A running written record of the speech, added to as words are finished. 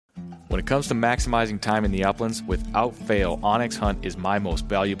When it comes to maximizing time in the uplands, without fail, onX Hunt is my most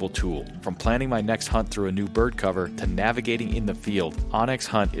valuable tool. From planning my next hunt through a new bird cover to navigating in the field, onX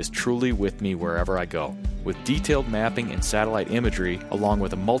Hunt is truly with me wherever I go. With detailed mapping and satellite imagery, along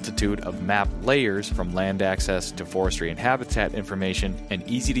with a multitude of map layers from land access to forestry and habitat information, and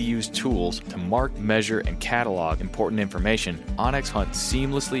easy-to-use tools to mark, measure, and catalog important information, onX Hunt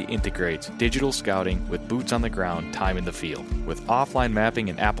seamlessly integrates digital scouting with boots on the ground time in the field. With offline mapping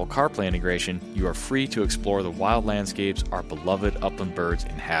and Apple CarPlay integration, you are free to explore the wild landscapes our beloved upland birds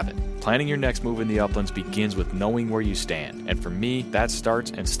inhabit. Planning your next move in the uplands begins with knowing where you stand, and for me, that starts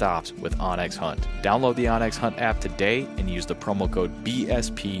and stops with onX Hunt. Download the onX Hunt app today and use the promo code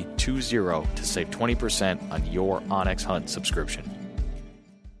BSP20 to save 20% on your onX Hunt subscription.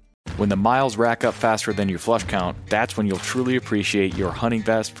 When the miles rack up faster than your flush count, that's when you'll truly appreciate your hunting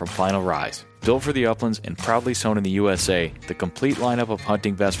vest from Final Rise. Built for the uplands and proudly sewn in the USA, the complete lineup of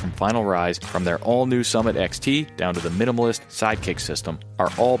hunting vests from Final Rise, from their all-new Summit XT down to the minimalist Sidekick system,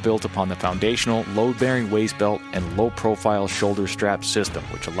 are all built upon the foundational load-bearing waist belt and low-profile shoulder strap system,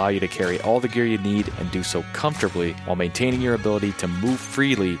 which allow you to carry all the gear you need and do so comfortably while maintaining your ability to move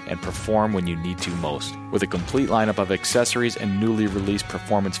freely and perform when you need to most. With a complete lineup of accessories and newly released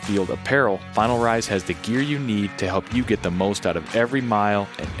performance field apparel, Final Rise has the gear you need to help you get the most out of every mile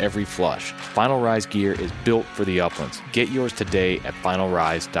and every flush. Final Rise gear is built for the uplands. Get yours today at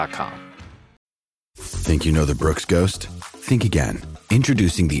finalrise.com. Think you know the Brooks Ghost? Think again.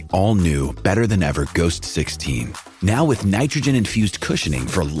 Introducing the all-new, better-than-ever Ghost 16. Now with nitrogen-infused cushioning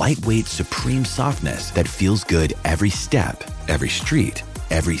for lightweight, supreme softness that feels good every step, every street,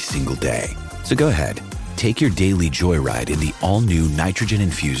 every single day. So go ahead, take your daily joyride in the all-new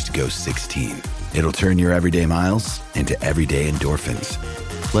nitrogen-infused Ghost 16. It'll turn your everyday miles into everyday endorphins.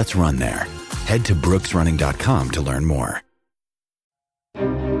 Let's run there. Head to brooksrunning.com to learn more.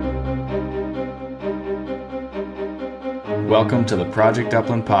 Welcome to the Project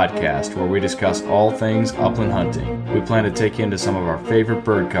Upland podcast, where we discuss all things upland hunting. We plan to take you into some of our favorite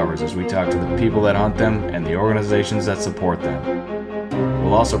bird covers as we talk to the people that hunt them and the organizations that support them.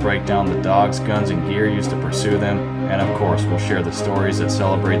 We'll also break down the dogs, guns, and gear used to pursue them, and of course, we'll share the stories that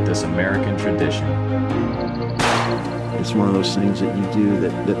celebrate this American tradition. It's one of those things that you do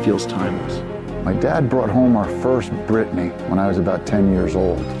that feels timeless. My dad brought home our first Brittany when I was about 10 years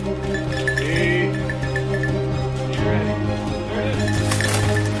old.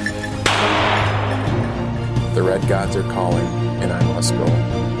 The red gods are calling, and I must go.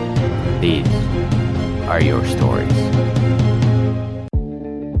 These are your stories.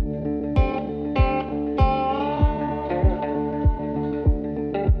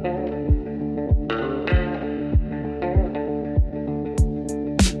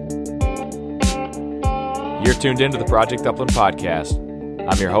 You're tuned into the Project Upland podcast.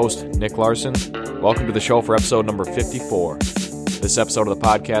 I'm your host, Nick Larson. Welcome to the show for episode number 54. This episode of the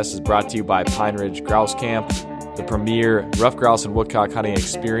podcast is brought to you by Pine Ridge Grouse Camp, the premier rough grouse and woodcock hunting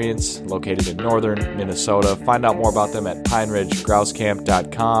experience located in northern Minnesota. Find out more about them at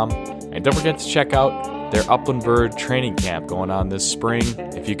pineridgegrousecamp.com. And don't forget to check out their upland bird training camp going on this spring.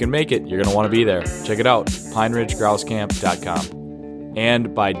 If you can make it, you're going to want to be there. Check it out, pineridgegrousecamp.com.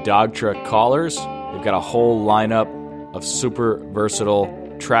 And by Dogtra Collars. They've got a whole lineup of super versatile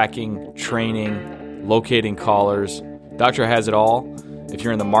tracking, training, locating collars. Dogtra has it all. If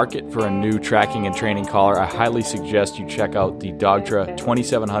you're in the market for a new tracking and training collar, I highly suggest you check out the Dogtra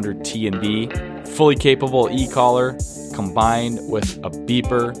 2700 T&B. Fully capable e-collar combined with a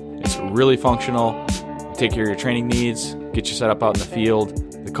beeper. It's really functional. Take care of your training needs, get you set up out in the field.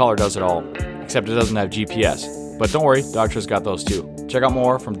 The collar does it all, except it doesn't have GPS. But don't worry, Dogtra's got those too. Check out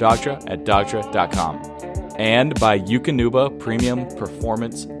more from Dogtra at Dogtra.com. And by Eukanuba Premium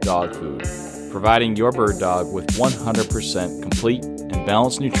Performance Dog Food. Providing your bird dog with 100% complete and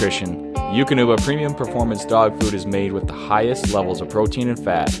balanced nutrition, Eukanuba Premium Performance Dog Food is made with the highest levels of protein and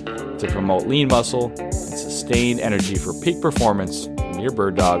fat to promote lean muscle and sustain energy for peak performance from your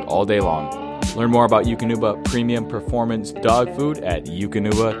bird dog all day long. Learn more about Eukanuba Premium Performance Dog Food at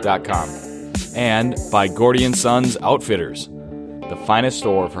eukanuba.com. And by Gordy & Sons Outfitters, the finest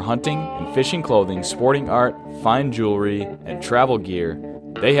store for hunting and fishing clothing, sporting art, fine jewelry, and travel gear.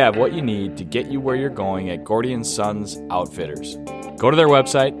 They have what you need to get you where you're going at Gordy & Sons Outfitters. Go to their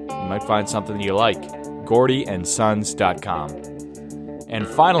website. You might find something you like. GordyandSons.com. And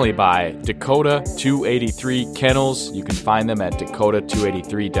finally by Dakota 283 Kennels. You can find them at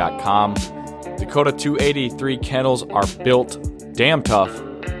Dakota283.com. Dakota 283 Kennels are built damn tough.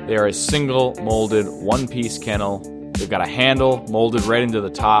 They are a single molded one-piece kennel. They've got a handle molded right into the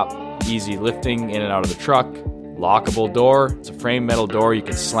top, easy lifting in and out of the truck, lockable door. It's a frame metal door. You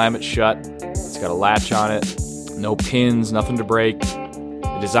can slam it shut. It's got a latch on it. No pins, nothing to break.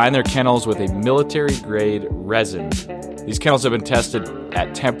 They designed their kennels with a military-grade resin. These kennels have been tested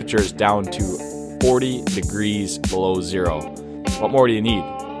at temperatures down to 40 degrees below zero. What more do you need?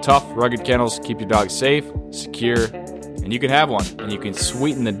 Tough, rugged kennels keep your dog safe, secure, and you can have one. And you can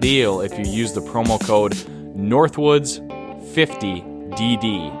sweeten the deal if you use the promo code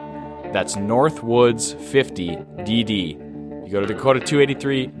Northwoods50DD. That's Northwoods50DD. You go to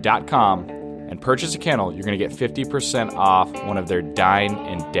Dakota283.com and purchase a kennel. You're going to get 50% off one of their Dine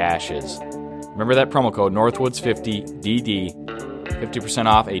and Dashes. Remember that promo code Northwoods50DD. 50%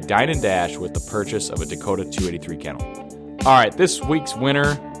 off a Dine and Dash with the purchase of a Dakota 283 kennel. All right, this week's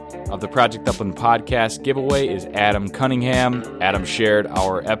winner of the Project Upland podcast giveaway is Adam Cunningham. Adam shared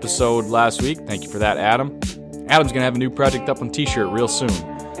our episode last week. Thank you for that, Adam. Adam's going to have a new Project Upland t-shirt real soon.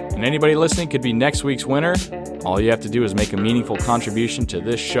 And anybody listening could be next week's winner. All you have to do is make a meaningful contribution to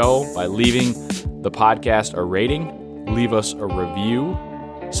this show by leaving the podcast a rating, leave us a review,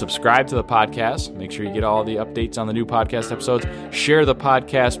 subscribe to the podcast, make sure you get all the updates on the new podcast episodes, share the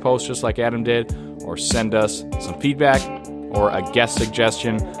podcast post just like Adam did, or send us some feedback or a guest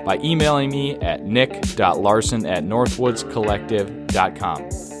suggestion by emailing me at nick.larson@northwoodscollective.com.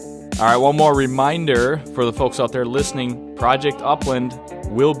 All right, one more reminder for the folks out there listening. Project Upland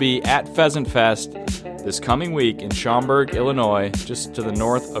will be at Pheasant Fest this coming week in Schaumburg, Illinois, just to the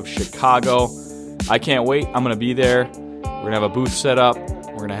north of Chicago. I can't wait. I'm going to be there. We're going to have a booth set up.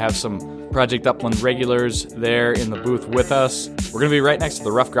 We're going to have some Project Upland regulars there in the booth with us. We're going to be right next to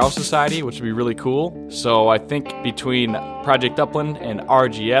the Rough Grouse Society, which would be really cool. So I think between Project Upland and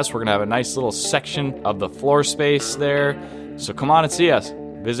RGS, we're going to have a nice little section of the floor space there. So come on and see us.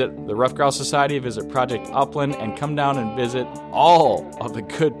 Visit the Rough Grouse Society, visit Project Upland, and come down and visit all of the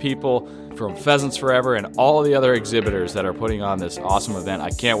good people from Pheasants Forever and all the other exhibitors that are putting on this awesome event.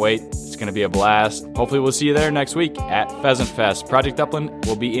 I can't wait. It's going to be a blast. Hopefully we'll see you there next week at Pheasant Fest. Project Upland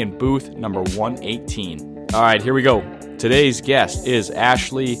will be in booth number 118. All right, here we go. Today's guest is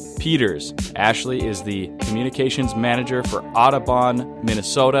Ashley Peters. Ashley is the communications manager for Audubon,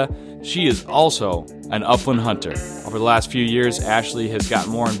 Minnesota. She is also an upland hunter. Over the last few years, Ashley has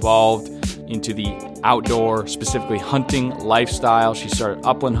gotten more involved into the outdoor, specifically hunting lifestyle. She started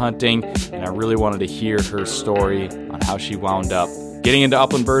upland hunting, and I really wanted to hear her story on how she wound up getting into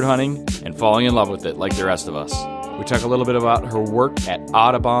upland bird hunting and falling in love with it like the rest of us. We talk a little bit about her work at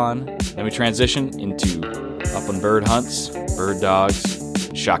Audubon, then we transition into upland bird hunts, bird dogs,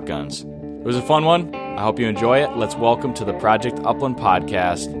 shotguns. It was a fun one. I hope you enjoy it. Let's welcome to the Project Upland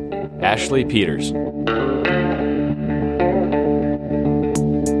podcast, Ashley Peters.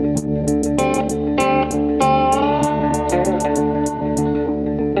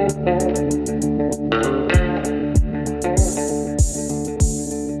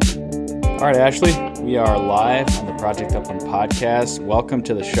 All right, Ashley, we are live on the Project Upland podcast. Welcome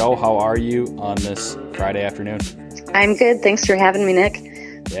to the show. How are you on this Friday afternoon? I'm good. Thanks for having me, Nick.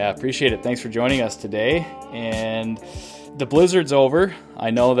 Yeah, appreciate it. Thanks for joining us today. And the blizzard's over.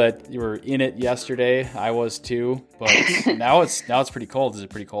 I know that you were in it yesterday. I was too, but now it's pretty cold. Is it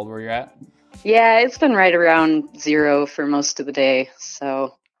pretty cold where you're at? Yeah, it's been right around 0 for most of the day.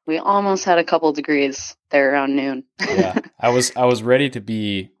 So we almost had a couple degrees there around noon. Yeah, I was ready to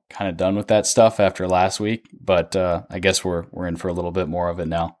be kind of done with that stuff after last week, but I guess we're in for a little bit more of it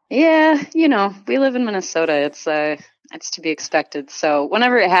now. Yeah, we live in Minnesota. It's to be expected. So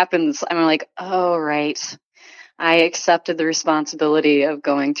whenever it happens, I'm like, oh, right. I accepted the responsibility of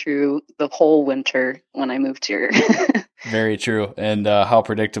going through the whole winter when I moved here. Very true. And how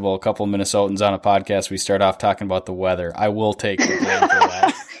predictable. A couple of Minnesotans on a podcast, we start off talking about the weather. I will take the blame for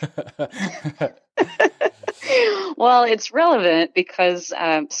that. Well, it's relevant because,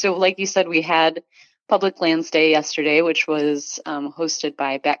 so like you said, we had Public Lands Day yesterday, which was hosted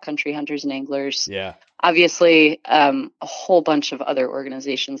by Backcountry Hunters and Anglers. Yeah. Obviously, a whole bunch of other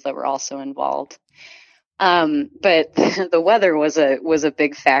organizations that were also involved. But the weather was a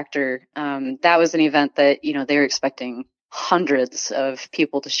big factor. That was an event that, they were expecting hundreds of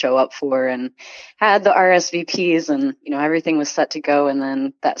people to show up for and had the RSVPs and, everything was set to go. And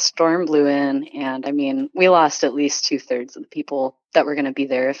then that storm blew in. And we lost at least 2/3 of the people that were going to be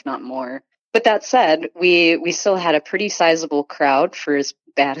there, if not more. But that said, we still had a pretty sizable crowd for as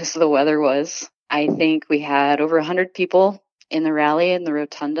bad as the weather was. I think we had over 100 people in the rally in the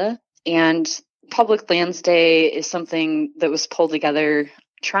rotunda. And Public Lands Day is something that was pulled together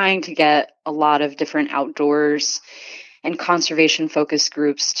trying to get a lot of different outdoors and conservation-focused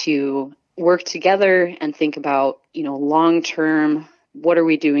groups to work together and think about, long-term what are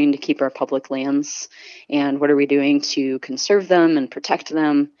we doing to keep our public lands, and what are we doing to conserve them and protect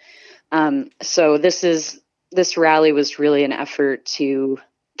them. So this rally was really an effort to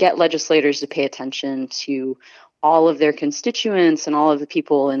get legislators to pay attention to all of their constituents and all of the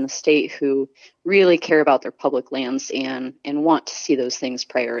people in the state who really care about their public lands and want to see those things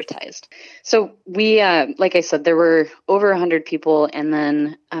prioritized. So we, like I said, there were over 100 people, and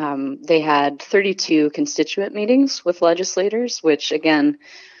then they had 32 constituent meetings with legislators, which again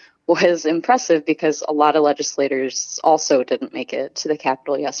was impressive because a lot of legislators also didn't make it to the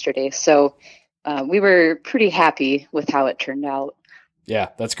Capitol yesterday. So we were pretty happy with how it turned out. Yeah,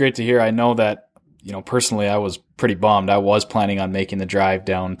 that's great to hear. I know that, personally, I was pretty bummed. I was planning on making the drive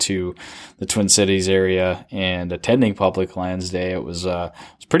down to the Twin Cities area and attending Public Lands Day. It was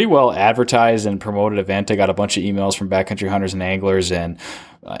pretty well advertised and promoted event. I got a bunch of emails from backcountry hunters and anglers, and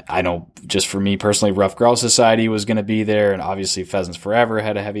I know just for me personally, Rough Grouse Society was going to be there, and obviously Pheasants Forever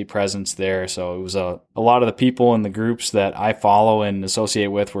had a heavy presence there. So it was a lot of the people in the groups that I follow and associate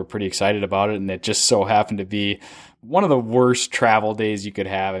with were pretty excited about it, and it just so happened to be one of the worst travel days you could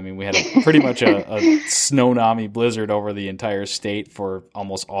have. I mean, we had pretty much a snow-nami blizzard over the entire state for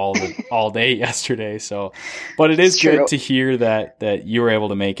almost all day yesterday. So, but it is good to hear that you were able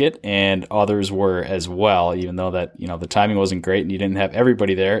to make it and others were as well, even though that, the timing wasn't great and you didn't have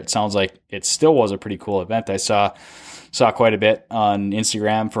everybody there. It sounds like it still was a pretty cool event. I saw quite a bit on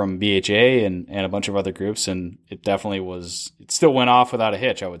Instagram from BHA and a bunch of other groups, and it still went off without a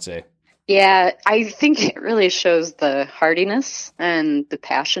hitch, I would say. Yeah, I think it really shows the hardiness and the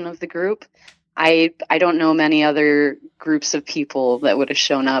passion of the group. I don't know many other groups of people that would have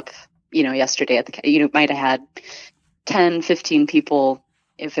shown up, yesterday at the, might have had 10, 15 people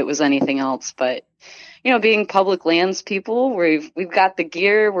if it was anything else. But, being public lands people, we've got the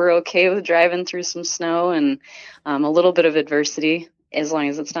gear, we're okay with driving through some snow and a little bit of adversity as long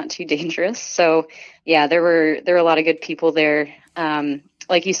as it's not too dangerous. So yeah, there were a lot of good people there.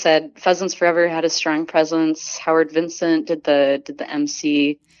 Like you said, Pheasants Forever had a strong presence. Howard Vincent did the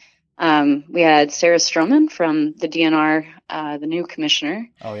MC. We had Sarah Stroman from the DNR, the new commissioner.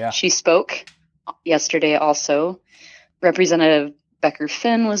 Oh yeah, she spoke yesterday. Also, Representative Becker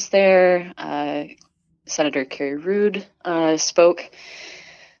Finn was there. Senator Kerry Rood spoke.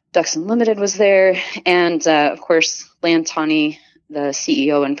 Ducks Unlimited was there, and of course, Lan Tawney, the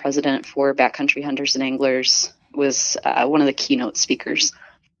CEO and president for Backcountry Hunters and Anglers, was one of the keynote speakers.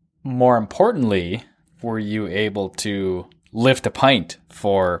 More importantly, were you able to lift a pint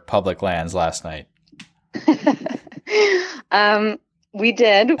for Public Lands last night? We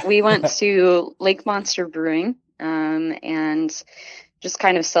did. We went to Lake Monster Brewing and just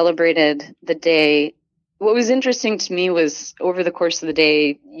kind of celebrated the day. What was interesting to me was over the course of the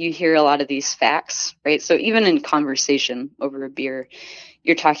day, you hear a lot of these facts, right? So even in conversation over a beer,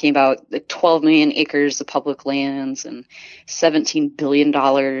 you're talking about the 12 million acres of public lands and $17 billion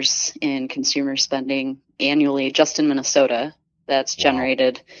in consumer spending annually just in Minnesota that's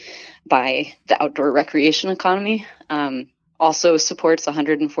generated by the outdoor recreation economy. Also supports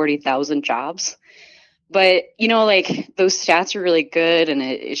 140,000 jobs. But, those stats are really good, and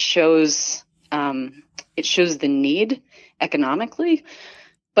it shows the need economically.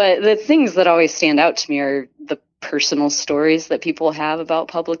 But the things that always stand out to me are the personal stories that people have about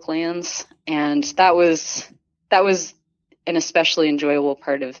public lands. And that was an especially enjoyable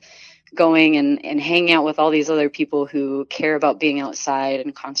part of going and hanging out with all these other people who care about being outside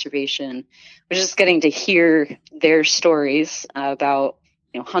and conservation. We're just getting to hear their stories about,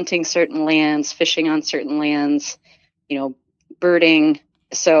 hunting certain lands, fishing on certain lands, birding.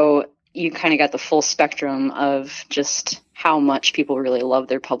 So you kind of got the full spectrum of just how much people really love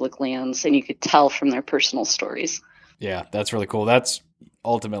their public lands, and you could tell from their personal stories. Yeah, that's really cool. That's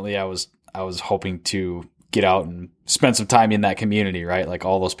ultimately I was hoping to get out and spend some time in that community, right? Like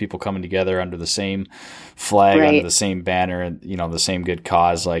all those people coming together under the same flag, under the same banner, and the same good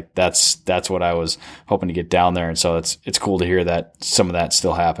cause. Like that's what I was hoping to get down there. And so it's cool to hear that some of that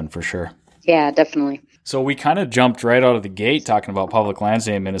still happened for sure. Yeah, definitely. So we kind of jumped right out of the gate talking about Public Lands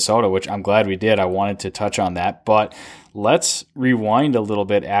Day in Minnesota, which I'm glad we did. I wanted to touch on that, but let's rewind a little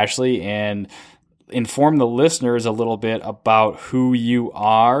bit, Ashley, and inform the listeners a little bit about who you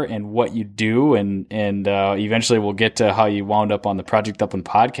are and what you do, and eventually we'll get to how you wound up on the Project Upland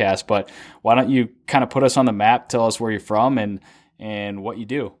podcast. But why don't you kind of put us on the map, tell us where you're from and what you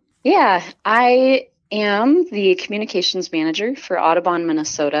do? Yeah, I am the communications manager for Audubon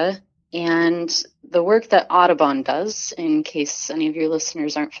Minnesota, and the work that Audubon does, in case any of your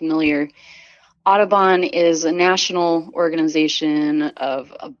listeners aren't familiar, Audubon is a national organization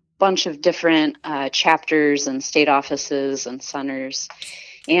of a bunch of different chapters and state offices and centers,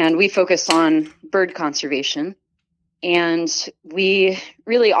 and we focus on bird conservation. And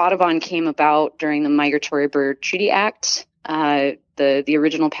Audubon came about during the Migratory Bird Treaty Act, the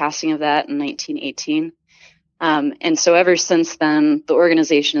original passing of that in 1918. And so ever since then, the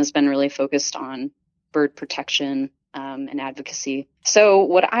organization has been really focused on bird protection and advocacy. So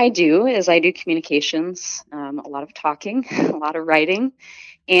what I do is I do communications, a lot of talking, a lot of writing.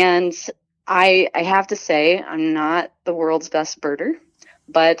 And I have to say, I'm not the world's best birder,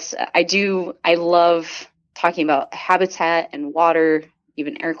 but I love talking about habitat and water,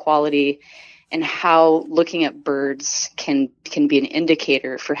 even air quality, and how looking at birds can be an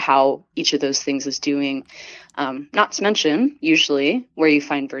indicator for how each of those things is doing. Not to mention, usually, where you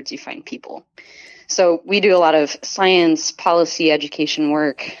find birds, you find people. So we do a lot of science, policy, education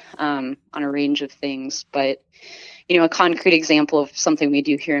work on a range of things. But, a concrete example of something we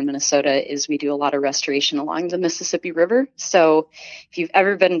do here in Minnesota is we do a lot of restoration along the Mississippi River. So if you've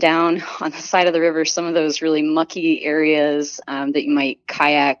ever been down on the side of the river, some of those really mucky areas that you might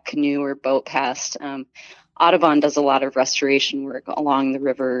kayak, canoe, or boat past, Audubon does a lot of restoration work along the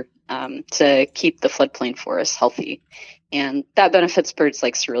river to keep the floodplain forests healthy. And that benefits birds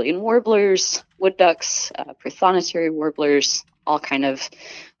like cerulean warblers, wood ducks, prothonotary warblers, all kind of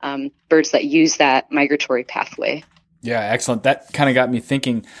birds that use that migratory pathway. Yeah, excellent. That kind of got me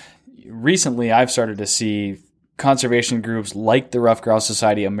thinking. Recently, I've started to see conservation groups like the Ruffed Grouse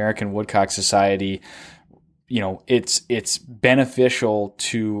Society, American Woodcock Society. It's beneficial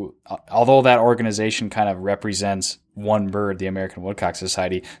to, although that organization kind of represents one bird, the American Woodcock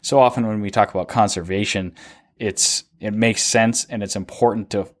Society. So often when we talk about conservation, it makes sense, and it's important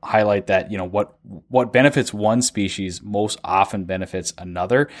to highlight that, what benefits one species most often benefits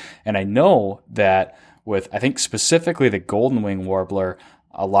another. And I know that with, I think specifically the golden wing warbler,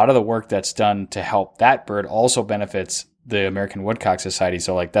 a lot of the work that's done to help that bird also benefits the American Woodcock Society.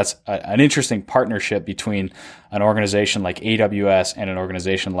 So that's an interesting partnership between an organization like AWS and an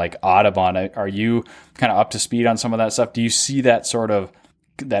organization like Audubon. Are you kind of up to speed on some of that stuff? Do you see that sort of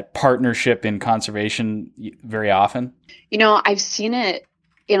that partnership in conservation very often? I've seen it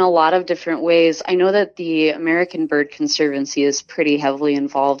in a lot of different ways. I know that the American Bird Conservancy is pretty heavily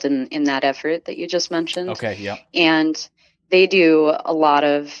involved in that effort that you just mentioned. Okay, yeah. And they do a lot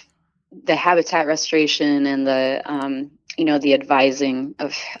of the habitat restoration and the advising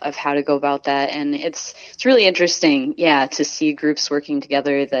of how to go about that. And it's really interesting, to see groups working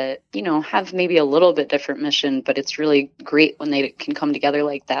together that, have maybe a little bit different mission, but it's really great when they can come together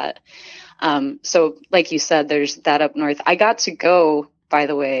like that. So like you said, there's that up north. I got to go, by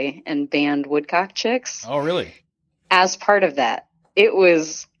the way, and band woodcock chicks. Oh, really? As part of that. It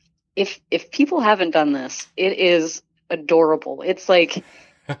was, if people haven't done this, it is adorable. It's like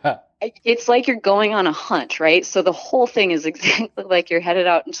you're going on a hunt, right? So the whole thing is exactly like you're headed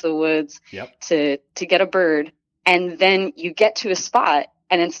out into the woods to get a bird, and then you get to a spot,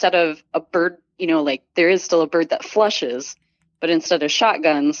 and instead of a bird, there is still a bird that flushes, but instead of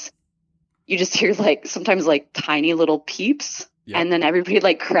shotguns, you just hear sometimes tiny little peeps. Yep. And then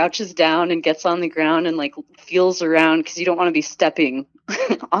everybody crouches down and gets on the ground and feels around, because you don't want to be stepping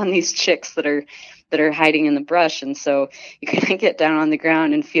on these chicks that are hiding in the brush. And so you kind of get down on the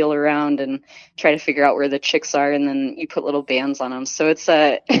ground and feel around and try to figure out where the chicks are, and then you put little bands on them. So it's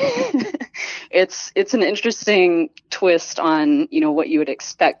it's an interesting twist on what you would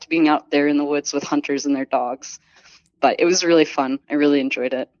expect being out there in the woods with hunters and their dogs. But it was really fun. I really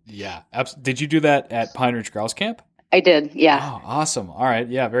enjoyed it. Yeah. Did you do that at Pine Ridge Grouse Camp? I did. Yeah. Oh, awesome. All right.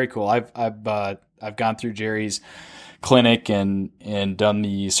 Yeah. Very cool. I've gone through Jerry's clinic and done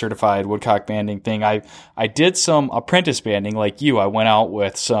the certified woodcock banding thing. I did some apprentice banding like you. I went out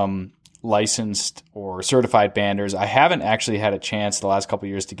with some licensed or certified banders. I haven't actually had a chance the last couple of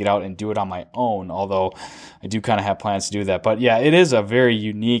years to get out and do it on my own, although I do kind of have plans to do that. But yeah, it is a very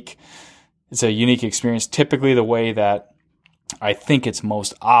unique experience. Typically the way that I think it's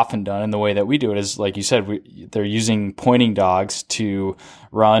most often done, and the way that we do it is, like you said, they're using pointing dogs to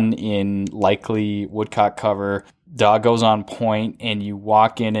run in likely woodcock cover. Dog goes on point, and you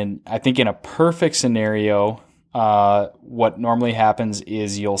walk in, and I think in a perfect scenario, what normally happens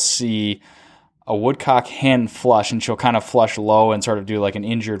is you'll see a woodcock hen flush, and she'll kind of flush low and sort of do an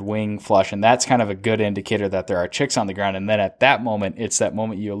injured wing flush, and that's kind of a good indicator that there are chicks on the ground. And then at that moment, it's that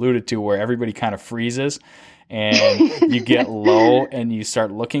moment you alluded to where everybody kind of freezes, and you get low and you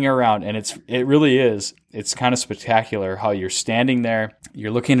start looking around, and it's kind of spectacular how you're standing there,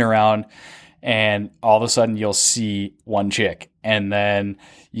 you're looking around, and all of a sudden you'll see one chick, and then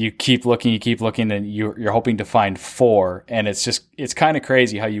you keep looking, and you're hoping to find 4. And it's kind of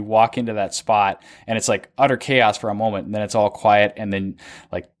crazy how you walk into that spot and it's like utter chaos for a moment, and then it's all quiet. And then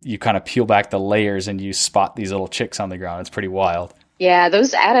like you kind of peel back the layers and you spot these little chicks on the ground. It's pretty wild. Yeah,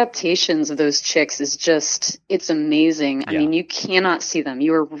 those adaptations of those chicks it's amazing. I mean, you cannot see them.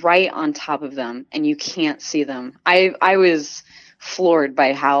 You are right on top of them and you can't see them. I was floored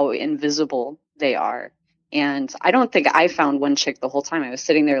by how invisible they are. And I don't think I found one chick the whole time. I was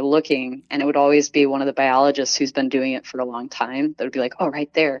sitting there looking, and it would always be one of the biologists who's been doing it for a long time that would be like, oh,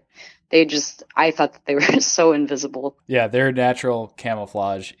 right there. I thought that they were so invisible. Yeah, their natural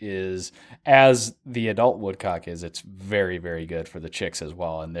camouflage is, as the adult woodcock is, it's very, very good for the chicks as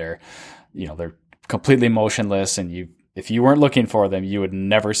well. And they're completely motionless, and if you weren't looking for them, you would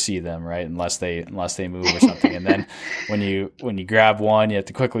never see them, right? Unless they move or something. And then when you grab one, you have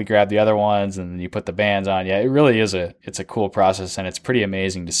to quickly grab the other ones, and then you put the bands on. Yeah, it really is it's a cool process, and it's pretty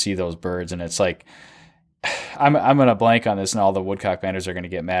amazing to see those birds. And it's like, I'm going to blank on this, and all the woodcock banders are going to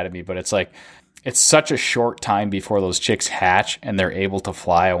get mad at me, but it's like, it's such a short time before those chicks hatch and they're able to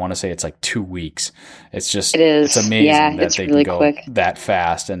fly. I want to say it's like 2 weeks. It's amazing that they really can go quick. That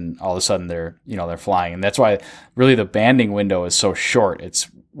fast, and all of a sudden they're flying. And that's why really the banding window is so short. It's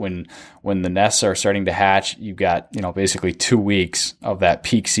when the nests are starting to hatch, you've got, basically 2 weeks of that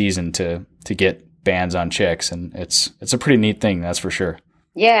peak season to get bands on chicks. And it's a pretty neat thing. That's for sure.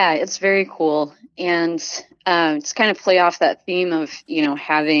 Yeah, it's very cool. And to kind of play off that theme of,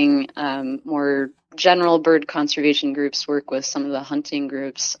 having more general bird conservation groups work with some of the hunting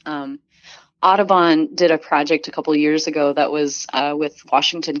groups. Audubon did a project a couple of years ago that was with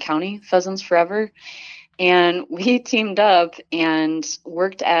Washington County Pheasants Forever. And we teamed up and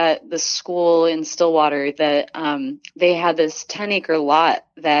worked at the school in Stillwater that they had this 10-acre lot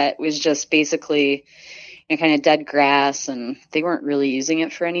that was just basically kind of dead grass, and they weren't really using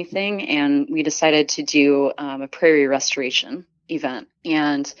it for anything. And we decided to do a prairie restoration event.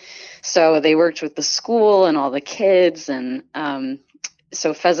 And so they worked with the school and all the kids. And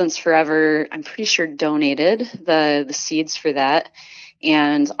so Pheasants Forever, I'm pretty sure, donated the seeds for that.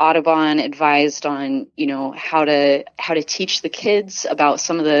 And Audubon advised on, how to teach the kids about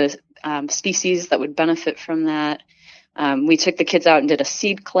some of the species that would benefit from that. We took the kids out and did a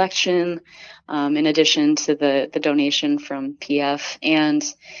seed collection, in addition to the donation from PF. And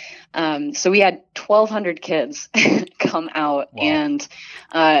so we had 1,200 kids come out and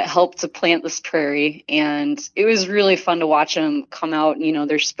help to plant this prairie. And it was really fun to watch them come out.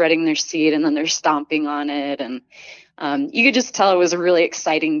 They're spreading their seed and then they're stomping on it. And you could just tell it was a really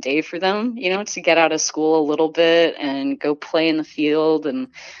exciting day for them, to get out of school a little bit and go play in the field and,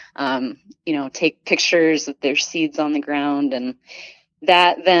 take pictures of their seeds on the ground. And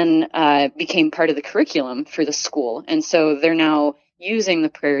that then became part of the curriculum for the school. And so they're now using the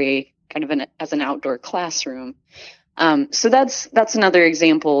prairie kind of as an outdoor classroom. So that's another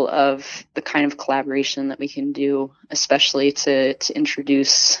example of the kind of collaboration that we can do, especially to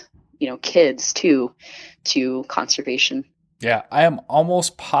introduce, kids to conservation. Yeah, I am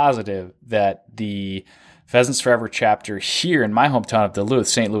almost positive that the Pheasants Forever chapter here in my hometown of Duluth,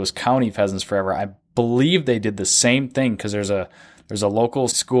 St. Louis County Pheasants Forever, I believe they did the same thing, because there's a local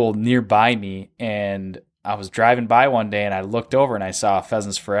school nearby me, and I was driving by one day and I looked over and I saw a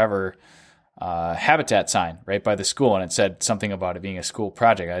Pheasants Forever habitat sign right by the school, and it said something about it being a school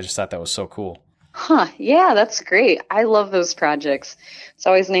project. I just thought that was so cool. Huh. Yeah, that's great. I love those projects. It's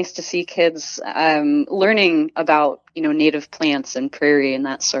always nice to see kids learning about, native plants and prairie and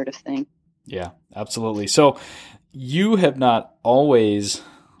that sort of thing. Yeah, absolutely. So you have not always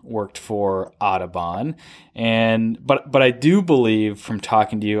worked for Audubon, but I do believe from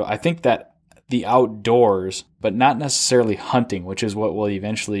talking to you, I think that the outdoors, but not necessarily hunting, which is what we'll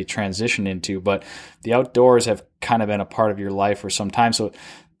eventually transition into, but the outdoors have kind of been a part of your life for some time. So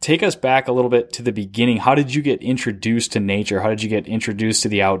take us back a little bit to the beginning. How did you get introduced to nature? How did you get introduced to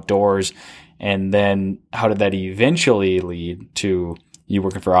the outdoors? And then how did that eventually lead to you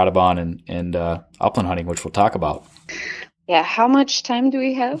working for Audubon and upland hunting, which we'll talk about? Yeah, how much time do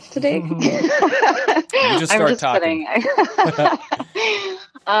we have today? You just start talking.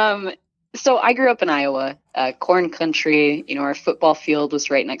 So I grew up in Iowa, corn country. Our football field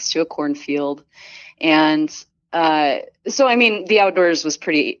was right next to a cornfield. And so, the outdoors was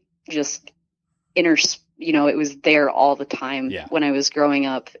pretty just it was there all the time when I was growing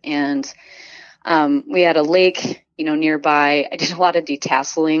up. And we had a lake, nearby. I did a lot of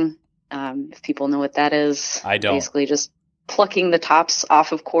detasseling. If people know what that is. I don't. Basically just plucking the tops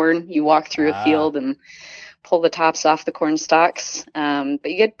off of corn. You walk through a field and pull the tops off the corn stalks. But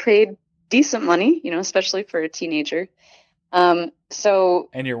you get paid decent money, especially for a teenager. So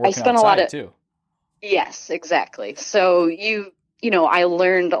And you're I working spent outside too. Yes, exactly. So I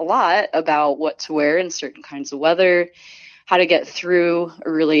learned a lot about what to wear in certain kinds of weather, how to get through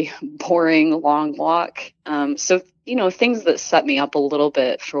a really boring long walk. So things that set me up a little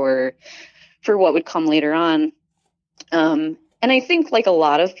bit for what would come later on. And I think, like a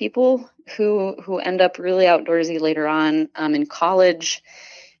lot of people who end up really outdoorsy later on, in college,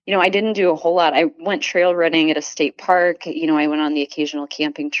 I didn't do a whole lot. I went trail running at a state park. I went on the occasional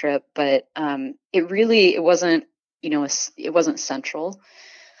camping trip, but it wasn't, it wasn't central.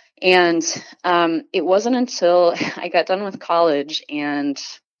 And it wasn't until I got done with college and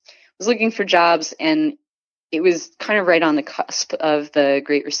was looking for jobs, and it was kind of right on the cusp of the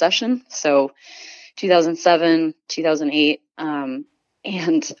Great Recession. So 2007, 2008.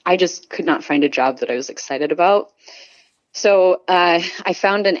 And I just could not find a job that I was excited about. So I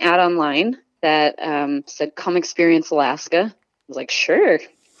found an ad online that said, "Come experience Alaska." I was like, sure.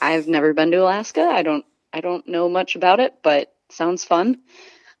 I've never been to Alaska. I don't know much about it, but sounds fun.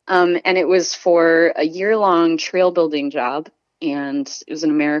 And it was for a year-long trail building job, and it was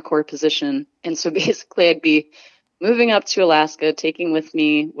an AmeriCorps position. And so basically I'd be moving up to Alaska, taking with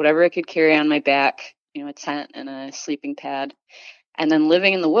me whatever I could carry on my back, a tent and a sleeping pad, and then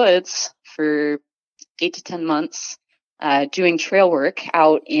living in the woods for 8 to 10 months, doing trail work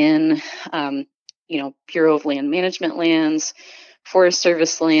out in, Bureau of Land Management lands, Forest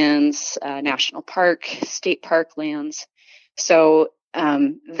Service lands, national park, state park lands. So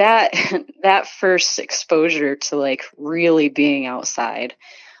that first exposure to like really being outside,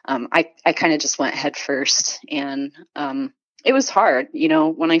 I kind of just went head first, and it was hard.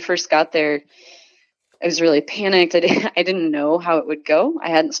 When I first got there, I was really panicked. I didn't know how it would go. I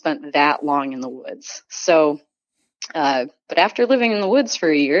hadn't spent that long in the woods. So, but after living in the woods for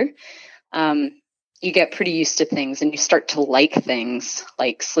a year, you get pretty used to things, and you start to like things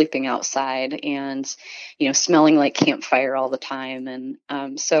like sleeping outside and, smelling like campfire all the time.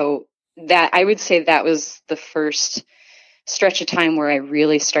 And so that, I would say, that was the first stretch of time where I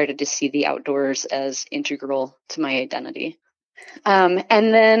really started to see the outdoors as integral to my identity. And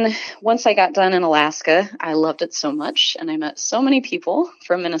then once I got done in Alaska, I loved it so much, and I met so many people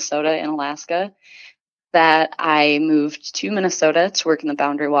from Minnesota and Alaska that I moved to Minnesota to work in the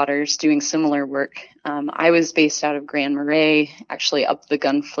Boundary Waters doing similar work. I was based out of Grand Marais, actually up the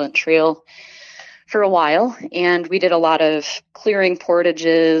Gunflint Trail for a while, and we did a lot of clearing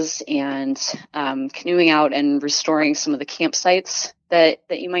portages and canoeing out and restoring some of the campsites that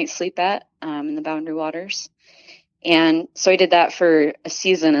you might sleep at in the Boundary Waters. And so I did that for a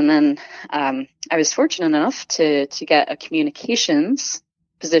season, and then I was fortunate enough to get a communications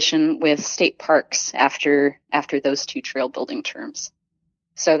position with state parks after those 2 trail building terms.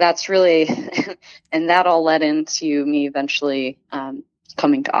 So that's really, and that all led into me eventually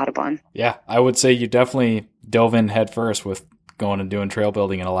coming to Audubon. Yeah, I would say you definitely dove in head first with going and doing trail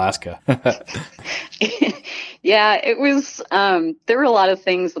building in Alaska. Yeah, it was, there were a lot of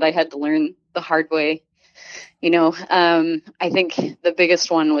things that I had to learn the hard way. I think the biggest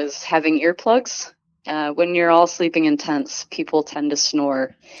one was having earplugs. When you're all sleeping in tents, people tend to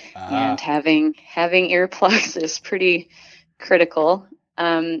snore, and having earplugs is pretty critical.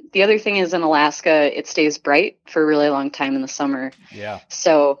 The other thing is, in Alaska, it stays bright for a really long time in the summer. Yeah.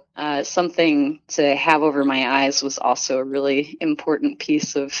 So something to have over my eyes was also a really important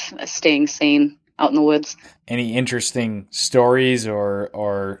piece of staying sane out in the woods. Any interesting stories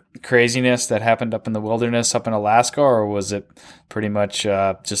or craziness that happened up in the wilderness up in Alaska, or was it pretty much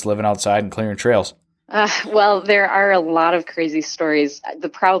just living outside and clearing trails? Well, there are a lot of crazy stories. The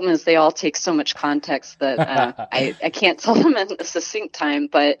problem is they all take so much context that I can't tell them in a succinct time.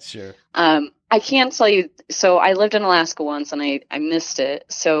 But sure. I can tell you, so I lived in Alaska once, and I missed it.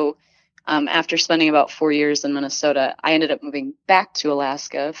 So after spending about 4 years in Minnesota, I ended up moving back to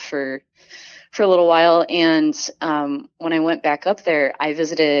Alaska for a little while. And when I went back up there, I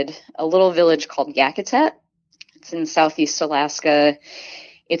visited a little village called Yakutat. It's in southeast Alaska.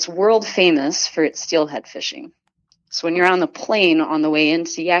 It's world famous for its steelhead fishing. So when you're on the plane on the way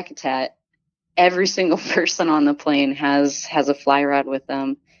into Yakutat, every single person on the plane has a fly rod with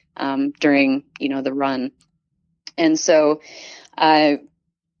them during, the run. And so I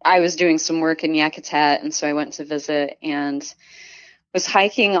was doing some work in Yakutat, and so I went to visit and was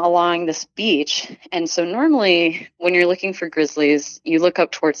hiking along this beach. And so normally when you're looking for grizzlies, you look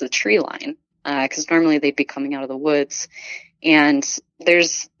up towards the tree line, because normally they'd be coming out of the woods. And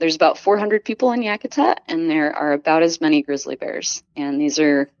there's about 400 people in Yakutat, and there are about as many grizzly bears. And these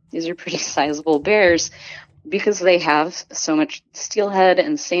are pretty sizable bears. because they have so much steelhead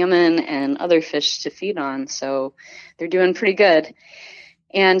and salmon and other fish to feed on. So they're doing pretty good.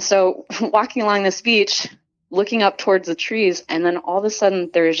 And so walking along this beach, looking up towards the trees, and then all of a sudden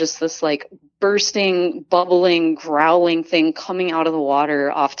there's just this like bursting, bubbling, growling thing coming out of the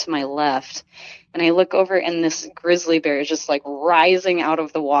water off to my left. And I look over and this grizzly bear is just like rising out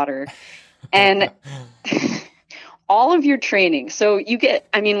of the water. And all of your training. So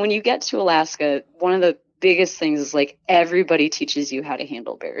when you get to Alaska, one of the biggest things is like everybody teaches you how to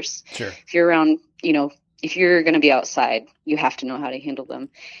handle bears. Sure. If you're around, if you're going to be outside, you have to know how to handle them.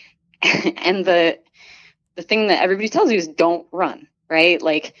 And the thing that everybody tells you is don't run, right?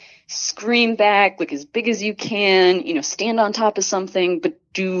 Like scream back, look as big as you can, stand on top of something, but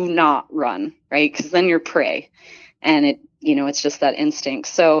do not run, right? Because then you're prey. And it's just that instinct.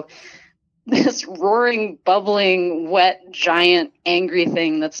 So this roaring, bubbling, wet, giant, angry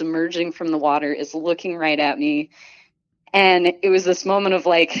thing that's emerging from the water is looking right at me. And it was this moment of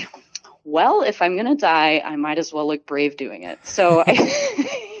like, well, if I'm going to die, I might as well look brave doing it. So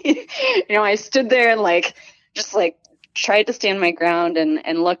I stood there and just tried to stand my ground.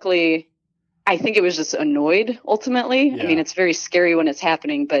 And luckily, I think it was just annoyed ultimately. Yeah. I mean, it's very scary when it's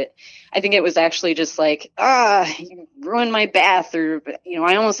happening, but I think it was actually just like, you ruined my bath, or,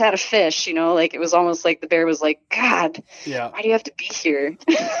 I almost had a fish, it was almost like the bear was like, God, why do you have to be here?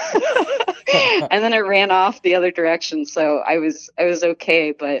 And then it ran off the other direction. So I was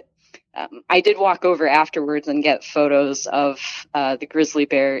okay. But I did walk over afterwards and get photos of the grizzly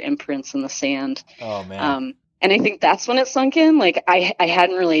bear imprints in the sand. Oh man. And I think that's when it sunk in. Like I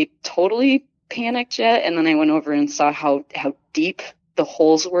hadn't really totally panicked yet. And then I went over and saw how deep the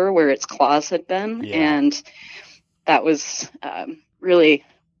holes were where its claws had been. Yeah. And that was really,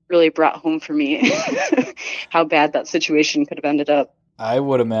 really brought home for me how bad that situation could have ended up. I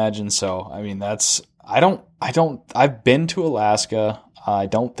would imagine so. I mean, I've been to Alaska. I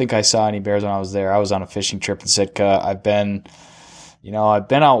don't think I saw any bears when I was there. I was on a fishing trip in Sitka. I've been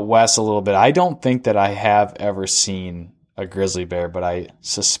out west a little bit. I don't think that I have ever seen a grizzly bear, but I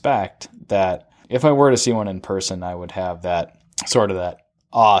suspect that if I were to see one in person, I would have that sort of that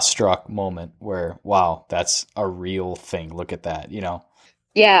awestruck moment where, wow, that's a real thing. Look at that,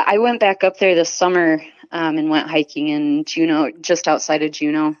 Yeah, I went back up there this summer and went hiking in Juneau, just outside of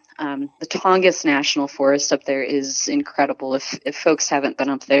Juneau. The Tongass National Forest up there is incredible. If folks haven't been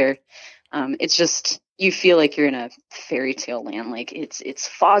up there, it's just, you feel like you're in a fairy tale land. Like it's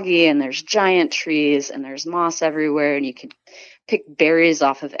foggy and there's giant trees and there's moss everywhere and you can pick berries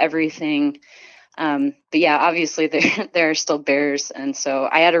off of everything. But yeah, obviously there are still bears. And so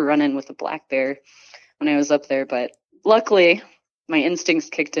I had a run-in with a black bear when I was up there, but luckily my instincts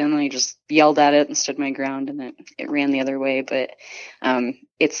kicked in and I just yelled at it and stood my ground and it ran the other way. But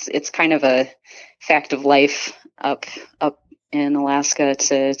it's kind of a fact of life up in Alaska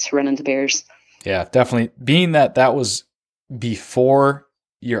to run into bears. Yeah, definitely. Being that was before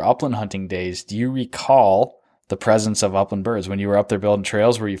your upland hunting days, do you recall the presence of upland birds when you were up there building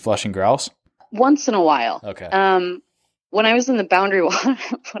trails? Were you flushing grouse? Once in a while. Okay. When I was in the boundary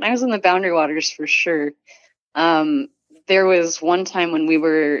waters for sure. There was one time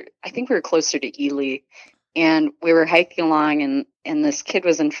when I think we were closer to Ely, and we were hiking along, and this kid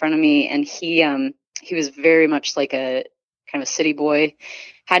was in front of me, and he was very much like a kind of a city boy,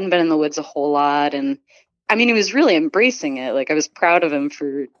 hadn't been in the woods a whole lot, and I mean, he was really embracing it. Like I was proud of him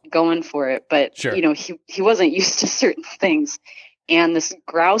for going for it, but sure. He wasn't used to certain things. And this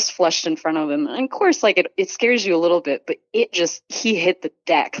grouse flushed in front of him. And of course, like it scares you a little bit, but he hit the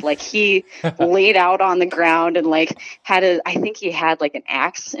deck. Like he laid out on the ground and like I think he had like an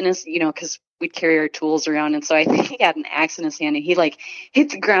axe in his, cause we'd carry our tools around. And so I think he had an axe in his hand and he like hit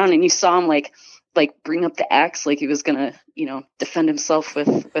the ground and you saw him like bring up the axe, like he was going to, defend himself with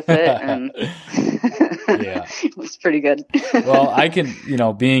it. And yeah, it was pretty good. Well, I can,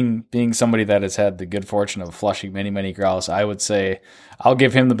 being somebody that has had the good fortune of flushing many, many grouse, I would say I'll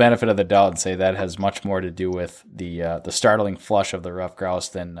give him the benefit of the doubt and say that has much more to do with the startling flush of the rough grouse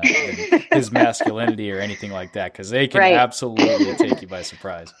than his masculinity or anything like that, because they can absolutely take you by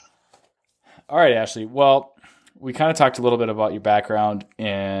surprise. All right, Ashley. Well, we kind of talked a little bit about your background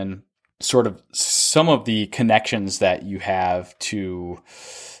and sort of some of the connections that you have to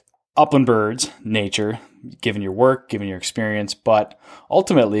upland birds, nature, given your work, given your experience. But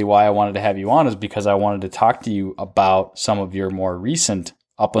ultimately why I wanted to have you on is because I wanted to talk to you about some of your more recent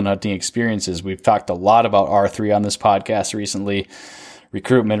upland hunting experiences. We've talked a lot about R3 on this podcast recently,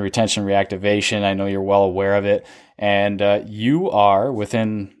 recruitment, retention, reactivation. I know you're well aware of it. And you are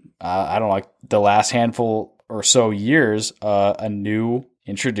within, the last handful or so years, a new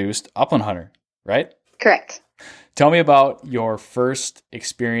introduced upland hunter, right? Correct. Tell me about your first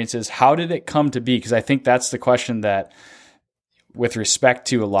experiences. How did it come to be? Because I think that's the question that, with respect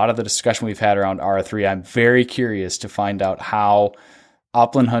to a lot of the discussion we've had around R3, I'm very curious to find out how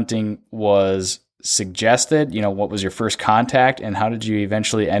upland hunting was suggested. What was your first contact, and how did you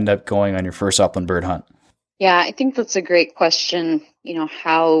eventually end up going on your first upland bird hunt? Yeah, I think that's a great question.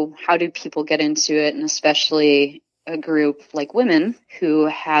 How do people get into it, and especially a group like women who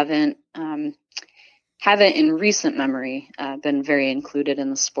haven't in recent memory been very included in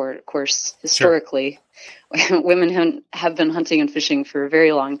the sport. Of course, historically, sure, women have been hunting and fishing for a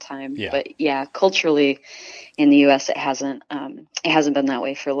very long time. Yeah. But yeah, culturally in the U.S., it hasn't been that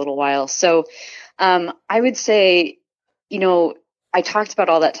way for a little while. So I would say, I talked about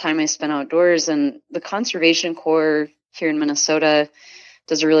all that time I spent outdoors, and the Conservation Corps here in Minnesota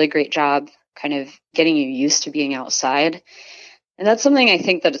does a really great job kind of getting you used to being outside. And that's something I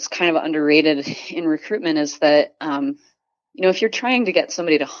think that it's kind of underrated in recruitment, is that, if you're trying to get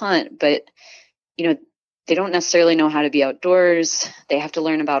somebody to hunt, but, they don't necessarily know how to be outdoors, they have to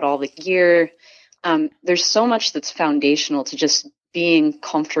learn about all the gear. There's so much that's foundational to just being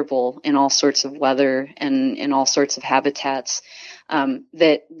comfortable in all sorts of weather and in all sorts of habitats,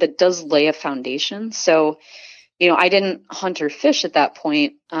 that does lay a foundation. So, I didn't hunt or fish at that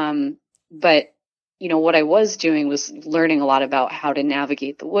point, but what I was doing was learning a lot about how to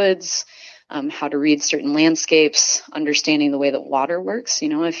navigate the woods, how to read certain landscapes, understanding the way that water works,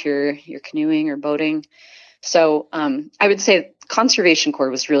 if you're canoeing or boating. So I would say Conservation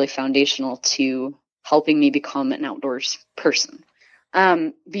Corps was really foundational to helping me become an outdoors person.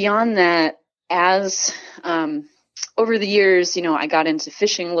 Beyond that, as over the years, I got into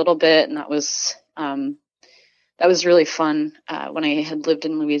fishing a little bit, and that was really fun when I had lived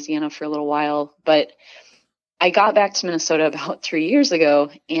in Louisiana for a little while. But I got back to Minnesota about 3 years ago,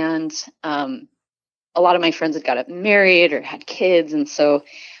 and a lot of my friends had got married or had kids, and so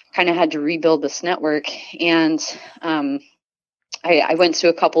kind of had to rebuild this network. And I went to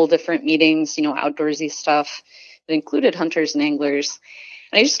a couple of different meetings, outdoorsy stuff that included hunters and anglers.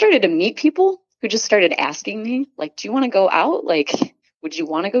 And I just started to meet people who just started asking me, like, do you want to go out? Like, would you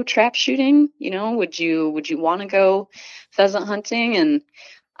want to go trap shooting? Would you want to go pheasant hunting? And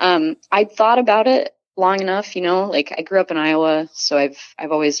I thought about it long enough, like I grew up in Iowa, so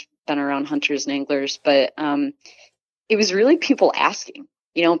I've always been around hunters and anglers, but it was really people asking,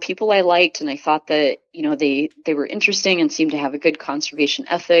 people I liked, and I thought that, they were interesting and seemed to have a good conservation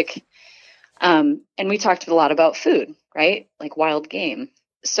ethic. And we talked a lot about food, right? Like wild game.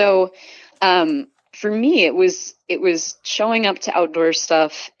 So for me, it was showing up to outdoor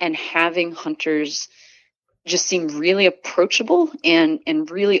stuff and having hunters just seem really approachable and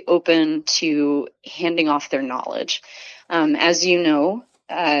really open to handing off their knowledge. As you know,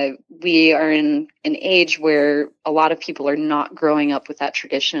 we are in an age where a lot of people are not growing up with that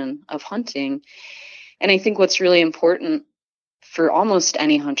tradition of hunting. And I think what's really important for almost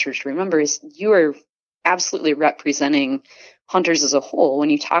any hunter to remember is you are absolutely representing hunters as a whole. When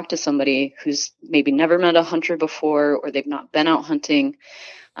you talk to somebody who's maybe never met a hunter before, or they've not been out hunting,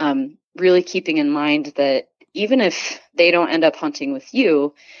 really keeping in mind that even if they don't end up hunting with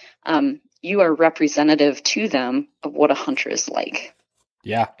you, you are representative to them of what a hunter is like.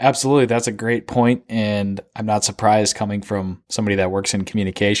 Yeah, absolutely. That's a great point. And I'm not surprised coming from somebody that works in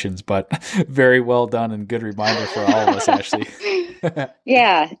communications, but very well done and good reminder for all of us, Ashley.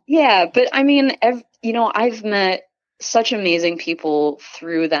 Yeah. But I mean, I've met such amazing people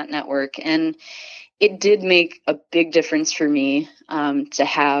through that network, and it did make a big difference for me to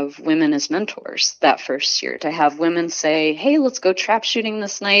have women as mentors that first year, to have women say, hey, let's go trap shooting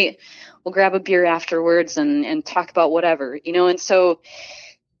this night. We'll grab a beer afterwards and talk about whatever, and so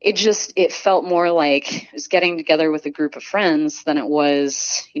it felt more like it was getting together with a group of friends than it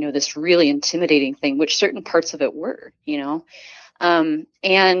was, this really intimidating thing, which certain parts of it were,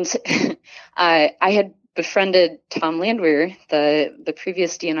 and I had befriended Tom Landwehr, the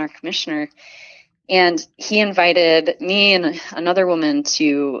previous DNR commissioner, and he invited me and another woman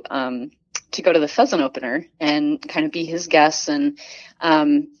to go to the pheasant opener and kind of be his guests and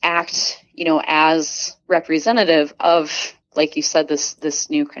act, as representative of, like you said, this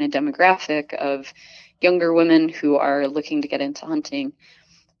new kind of demographic of younger women who are looking to get into hunting.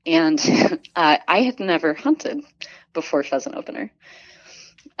 And I had never hunted before pheasant opener.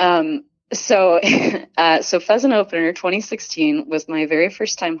 So pheasant opener 2016 was my very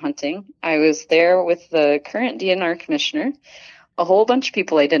first time hunting. I was there with the current DNR commissioner, a whole bunch of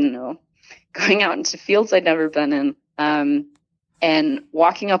people I didn't know, going out into fields I'd never been in, and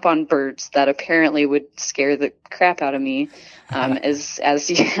walking up on birds that apparently would scare the crap out of me as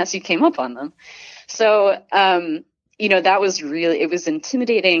you came up on them. So, that was it was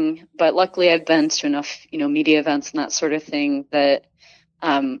intimidating, but luckily I've been to enough, media events and that sort of thing that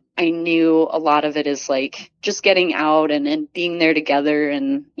I knew a lot of it is like just getting out and being there together.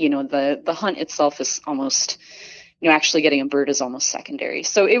 And, the hunt itself is almost, actually getting a bird is almost secondary.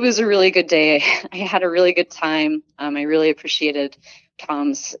 So it was a really good day. I had a really good time. I really appreciated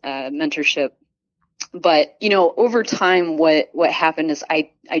Tom's mentorship. But, over time, what happened is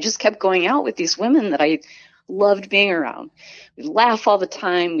I just kept going out with these women that I loved being around. We laugh all the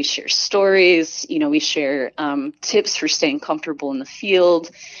time. We share stories. We share tips for staying comfortable in the field.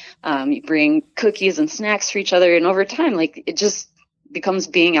 You bring cookies and snacks for each other. And over time, like, it just becomes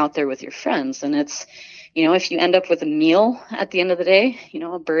being out there with your friends. And it's, if you end up with a meal at the end of the day,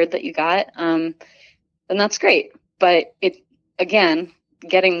 a bird that you got, then that's great. But again,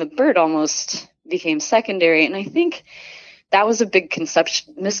 getting the bird almost became secondary. And I think that was a big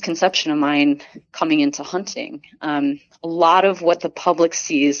misconception of mine coming into hunting. A lot of what the public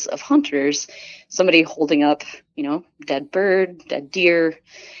sees of hunters, somebody holding up, dead bird, dead deer.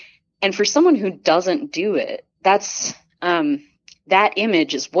 And for someone who doesn't do it, that's, that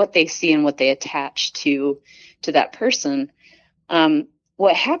image is what they see and what they attach to that person.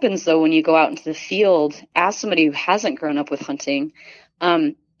 What happens though, when you go out into the field as somebody who hasn't grown up with hunting,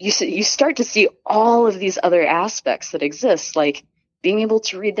 you start to see all of these other aspects that exist, like being able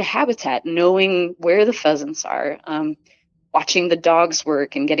to read the habitat, knowing where the pheasants are, watching the dogs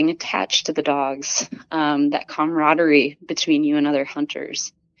work and getting attached to the dogs, that camaraderie between you and other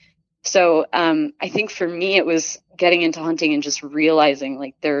hunters. So I think for me, it was getting into hunting and just realizing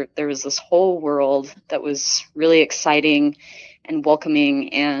like there was this whole world that was really exciting and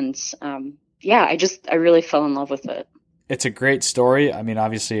welcoming. And I really fell in love with it. It's a great story. I mean,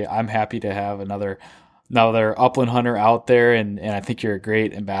 obviously, I'm happy to have another upland hunter out there, and I think you're a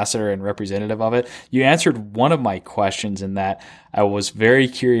great ambassador and representative of it. You answered one of my questions in that I was very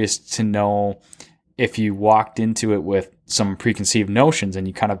curious to know if you walked into it with some preconceived notions, and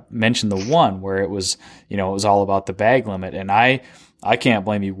you kind of mentioned the one where it was all about the bag limit. And I can't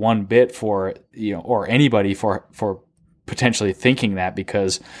blame you one bit for, or anybody for potentially thinking that,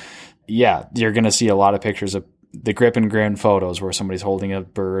 because you're going to see a lot of pictures of the grip and grin photos where somebody's holding a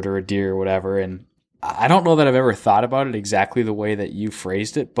bird or a deer or whatever. And I don't know that I've ever thought about it exactly the way that you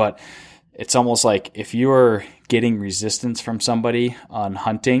phrased it, but it's almost like if you're getting resistance from somebody on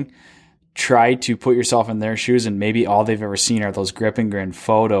hunting, try to put yourself in their shoes, and maybe all they've ever seen are those grip and grin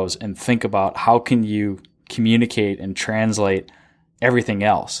photos, and think about how can you communicate and translate everything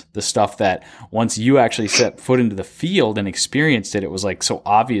else, the stuff that once you actually set foot into the field and experienced it, it was like so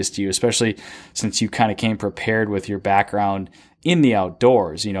obvious to you, especially since you kind of came prepared with your background in the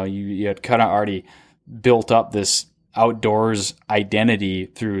outdoors. You had kind of already built up this outdoors identity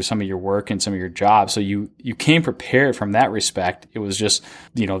through some of your work and some of your jobs. So you came prepared from that respect. It was just,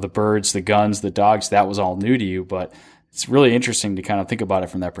 the birds, the guns, the dogs, that was all new to you, but it's really interesting to kind of think about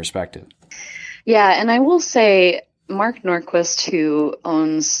it from that perspective. Yeah. And I will say, Mark Norquist, who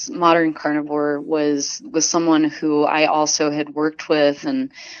owns Modern Carnivore, was someone who I also had worked with,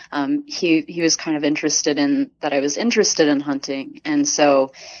 and he was kind of interested in that I was interested in hunting, and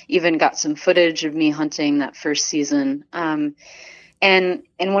so even got some footage of me hunting that first season. And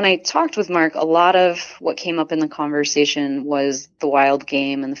when I talked with Mark, a lot of what came up in the conversation was the wild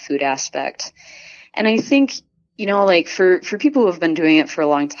game and the food aspect. And I think, like for people who have been doing it for a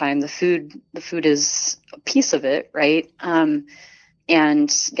long time, the food is a piece of it, right? And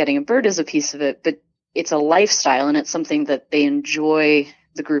getting a bird is a piece of it, but it's a lifestyle, and it's something that they enjoy,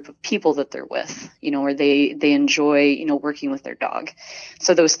 the group of people that they're with, or they enjoy, working with their dog.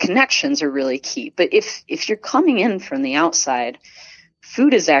 So those connections are really key. But if you're coming in from the outside,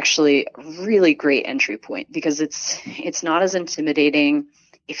 food is actually a really great entry point, because it's not as intimidating.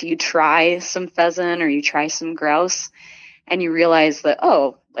 If you try some pheasant or you try some grouse and you realize that,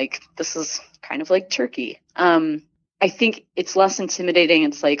 this is kind of like turkey, I think it's less intimidating.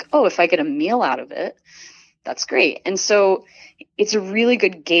 It's like, if I get a meal out of it, that's great. And so it's a really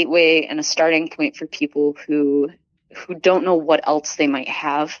good gateway and a starting point for people who don't know what else they might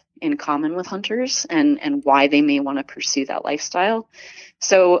have in common with hunters and why they may want to pursue that lifestyle.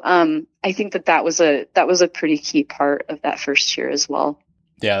 So I think that was a pretty key part of that first year as well.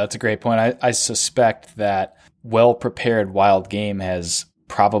 Yeah, that's a great point. I suspect that well-prepared wild game has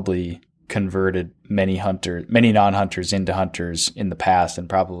probably converted many non-hunters into hunters in the past,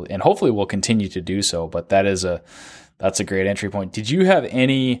 and hopefully will continue to do so. But that's a great entry point. Did you have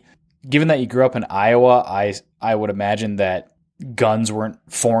any, given that you grew up in Iowa, I would imagine that guns weren't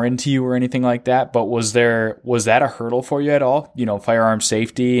foreign to you or anything like that, but was that a hurdle for you at all? Firearm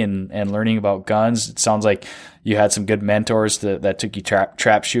safety and learning about guns. It sounds like you had some good mentors that took you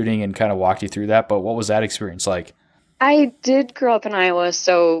trap shooting and kind of walked you through that. But what was that experience like? I did grow up in Iowa,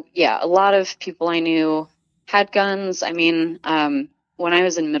 so yeah, a lot of people I knew had guns. I mean, when I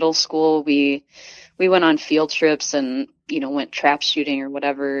was in middle school, we went on field trips and, went trap shooting or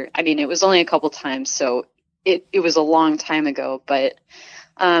whatever. I mean, it was only a couple times, so it was a long time ago. But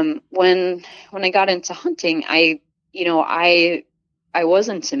when I got into hunting, I was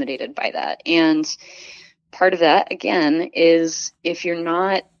intimidated by that. And part of that, again, is if you're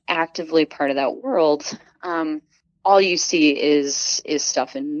not actively part of that world, all you see is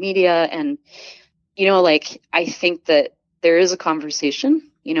stuff in media. And, I think that there is a conversation,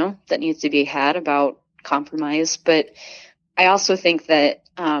 that needs to be had about compromise. But I also think that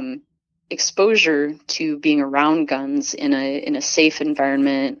exposure to being around guns in a safe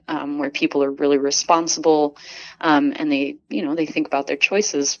environment where people are really responsible and they think about their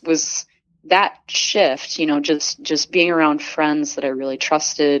choices was that shift, just being around friends that I really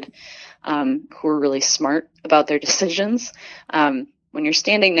trusted, who were really smart about their decisions. When you're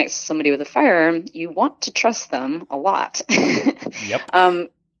standing next to somebody with a firearm, you want to trust them a lot. Yep.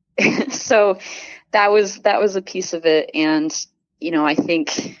 So that was a piece of it. And, I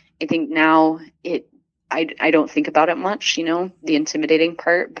think now I don't think about it much, the intimidating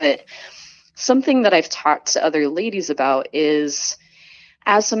part, but something that I've talked to other ladies about is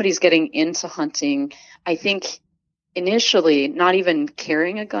as somebody's getting into hunting, I think initially not even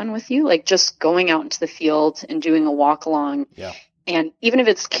carrying a gun with you, like just going out into the field and doing a walk along. Yeah. And even if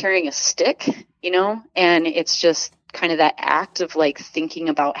it's carrying a stick, and it's just kind of that act of like thinking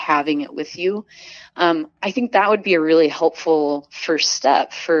about having it with you. I think that would be a really helpful first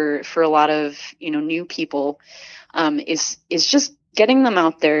step for a lot of, new people, is just getting them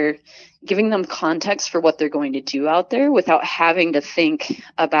out there, giving them context for what they're going to do out there without having to think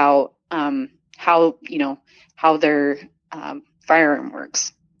about, how their, firearm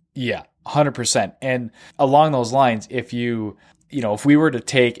works. Yeah, 100%. And along those lines, if you were to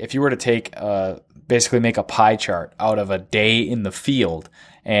take basically make a pie chart out of a day in the field,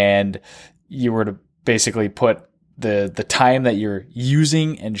 and you were to basically put the time that you're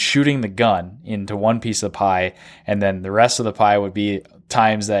using and shooting the gun into one piece of the pie, and then the rest of the pie would be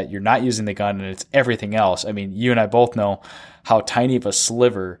times that you're not using the gun and it's everything else. I mean, you and I both know how tiny of a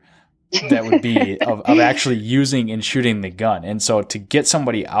sliver that would be of actually using and shooting the gun. And so to get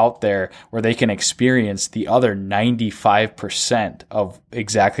somebody out there where they can experience the other 95% of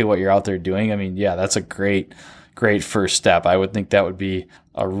exactly what you're out there doing, I mean, yeah, that's a great first step. I would think that would be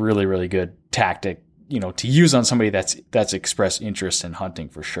a really, really good tactic, to use on somebody that's expressed interest in hunting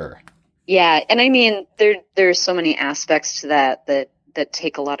for sure. Yeah. And I mean, there's so many aspects to that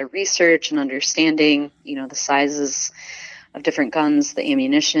take a lot of research and understanding, the sizes of different guns, the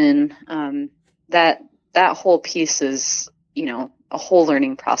ammunition, that whole piece is, a whole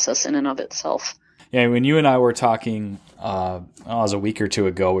learning process in and of itself. Yeah, when you and I were talking, it was a week or two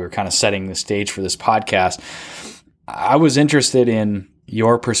ago, we were kind of setting the stage for this podcast. I was interested in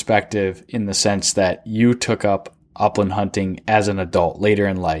your perspective in the sense that you took up upland hunting as an adult later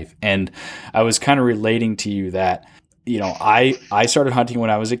in life. And I was kind of relating to you that, I started hunting when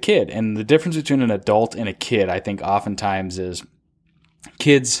I was a kid, and the difference between an adult and a kid, I think oftentimes is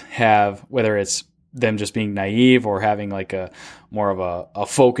kids have, whether it's them just being naive or having like a more of a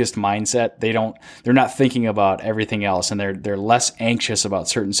focused mindset, they're not thinking about everything else, and they're less anxious about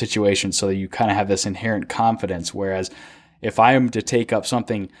certain situations. So that you kind of have this inherent confidence. Whereas if I am to take up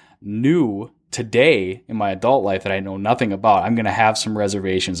something new today in my adult life that I know nothing about, I'm going to have some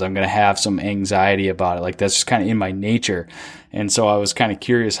reservations. I'm going to have some anxiety about it. Like that's just kind of in my nature. And so I was kind of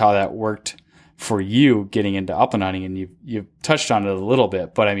curious how that worked for you getting into upland hunting, and you've touched on it a little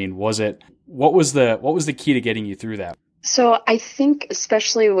bit, but I mean, what was the key to getting you through that? So I think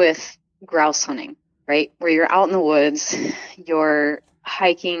especially with grouse hunting, right? Where you're out in the woods, you're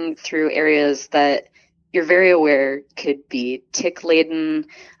hiking through areas that you're very aware could be tick laden.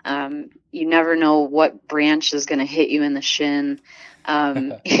 You never know what branch is going to hit you in the shin.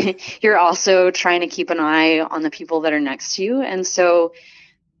 You're also trying to keep an eye on the people that are next to you. And so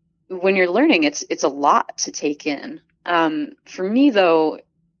when you're learning, it's a lot to take in. For me though,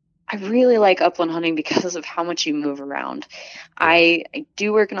 I really like upland hunting because of how much you move around. I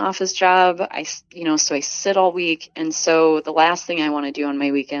do work an office job. So I sit all week. And so the last thing I want to do on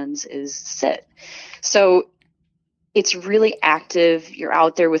my weekends is sit. So it's really active. You're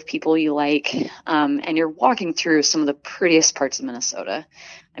out there with people you like, and you're walking through some of the prettiest parts of Minnesota.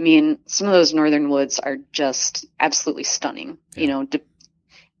 I mean, some of those northern woods are just absolutely stunning,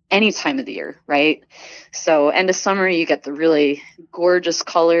 any time of the year, right? So end of summer, you get the really gorgeous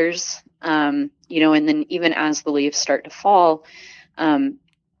colors, and then even as the leaves start to fall,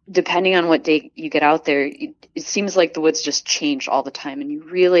 depending on what day you get out there, it seems like the woods just change all the time, and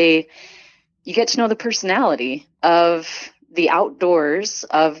you get to know the personality of the outdoors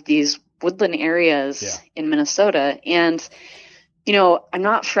of these woodland areas in Minnesota. And, I'm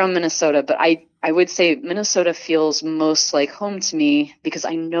not from Minnesota, but I would say Minnesota feels most like home to me because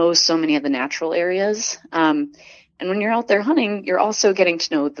I know so many of the natural areas. And when you're out there hunting, you're also getting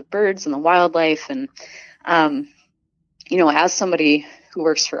to know the birds and the wildlife. And, as somebody who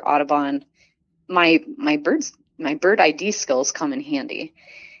works for Audubon, my bird ID skills come in handy.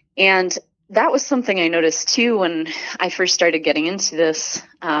 And that was something I noticed too when I first started getting into this,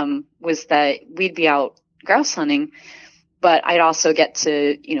 was that we'd be out grouse hunting, but I'd also get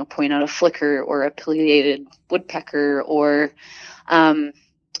to, point out a flicker or a pileated woodpecker, or,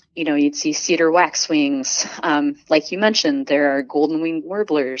 you'd see cedar waxwings. Like you mentioned, there are golden winged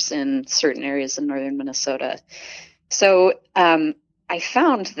warblers in certain areas in northern Minnesota. So I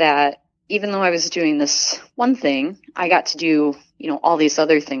found that even though I was doing this one thing, I got to do, all these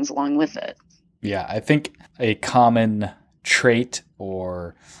other things along with it. Yeah, I think a common trait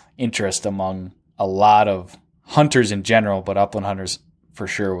or interest among a lot of hunters in general, but upland hunters for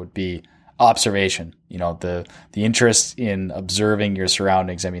sure, would be observation. The interest in observing your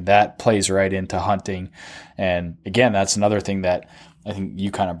surroundings. I mean, that plays right into hunting. And again, that's another thing that I think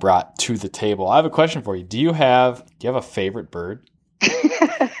you kind of brought to the table. I have a question for you. Do you have a favorite bird?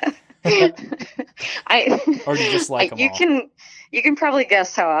 Or do you just like them all? You can probably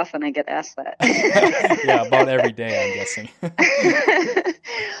guess how often I get asked that. Yeah, about every day, I'm guessing.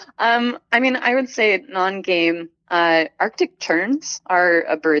 I would say non-game. Arctic terns are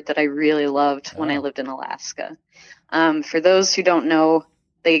a bird that I really loved when I lived in Alaska. For those who don't know,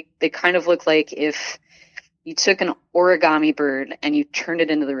 they kind of look like if you took an origami bird and you turned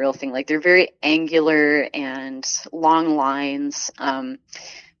it into the real thing. Like, they're very angular and long lines.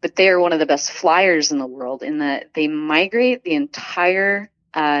 But they are one of the best flyers in the world in that they migrate the entire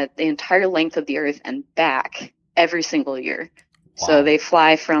length of the earth and back every single year. Wow. So they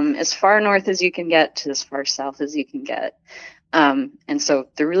fly from as far north as you can get to as far south as you can get. And so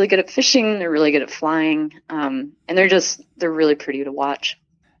they're really good at fishing. They're really good at flying. And they're really pretty to watch.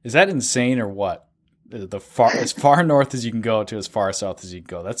 Is that insane or what? As far north as you can go to as far south as you can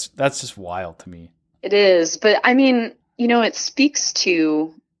go. That's just wild to me. It is. But it speaks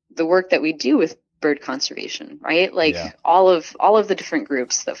to the work that we do with bird conservation, right? Like all of the different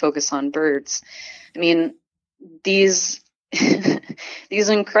groups that focus on birds. I mean, these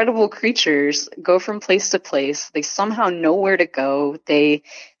incredible creatures go from place to place. They somehow know where to go. They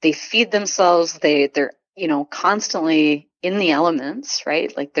feed themselves. They're constantly in the elements,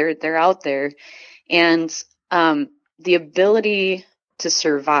 right? Like they're out there, and the ability to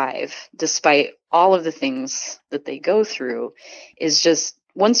survive despite all of the things that they go through is just,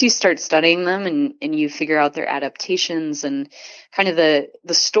 once you start studying them and you figure out their adaptations and kind of the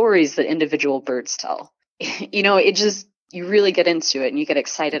stories that individual birds tell, you really get into it and you get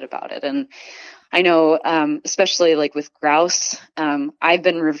excited about it. And I know, especially like with grouse, I've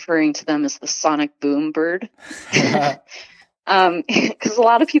been referring to them as the sonic boom bird. Because a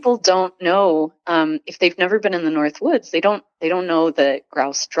lot of people don't know, if they've never been in the North Woods, they don't know the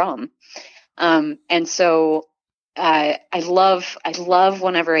grouse drum. And so I love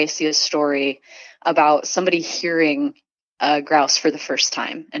whenever I see a story about somebody hearing a grouse for the first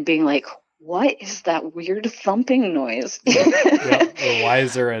time and being like, what is that weird thumping noise? Or why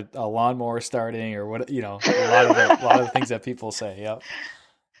is there a lawnmower starting, or what, a lot of the things that people say. Yep.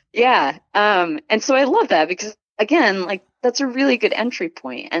 Yeah. And so I love that because, again, like, that's a really good entry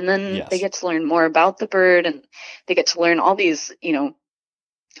point. And then they get to learn more about the bird, and they get to learn all these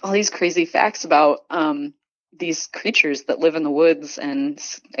crazy facts about, these creatures that live in the woods and,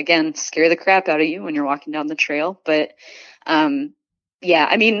 again, scare the crap out of you when you're walking down the trail. But,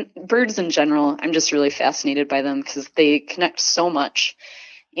 birds in general, I'm just really fascinated by them because they connect so much.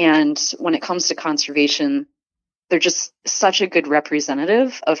 And when it comes to conservation, they're just such a good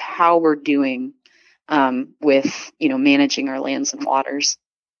representative of how we're doing with, managing our lands and waters.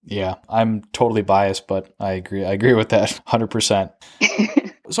 Yeah, I'm totally biased, but I agree with that 100%.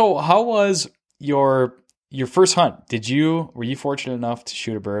 So how was your first hunt? Were you fortunate enough to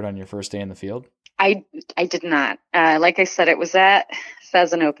shoot a bird on your first day in the field? I did not. Like I said, it was at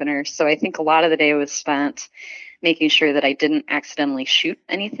pheasant opener. So I think a lot of the day was spent making sure that I didn't accidentally shoot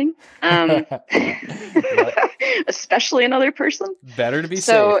anything, especially another person. Better to be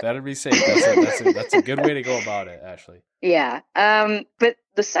safe. Better to be safe. That's a good way to go about it, Ashley. Yeah. But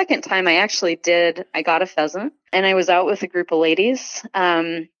the second time I got a pheasant, and I was out with a group of ladies.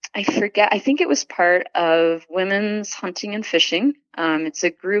 I forget, I think it was part of Women's Hunting and Fishing. It's a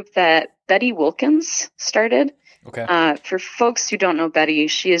group that Betty Wilkins started. Okay. For folks who don't know Betty,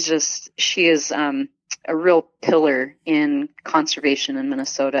 she is a real pillar in conservation in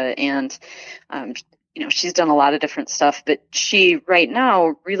Minnesota. And, she's done a lot of different stuff, but she right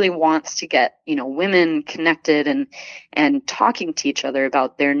now really wants to get, women connected and talking to each other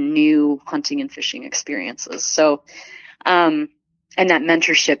about their new hunting and fishing experiences. So, and that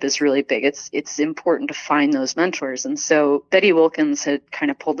mentorship is really big. It's important to find those mentors. And so Betty Wilkins had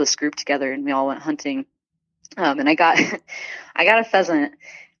kind of pulled this group together, and we all went hunting. And I got a pheasant.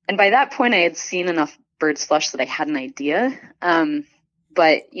 And by that point I had seen enough bird's flesh that I had an idea.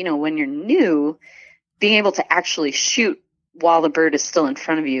 But when you're new, being able to actually shoot while the bird is still in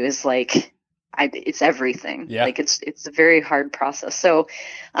front of you is it's everything. Yeah. It's a very hard process. So,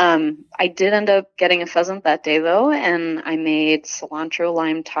 I did end up getting a pheasant that day though, and I made cilantro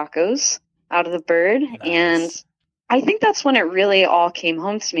lime tacos out of the bird. Nice. And I think that's when it really all came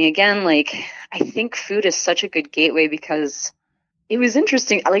home to me again. I think food is such a good gateway because it was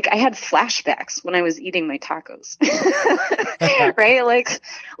interesting. I had flashbacks when I was eating my tacos, right?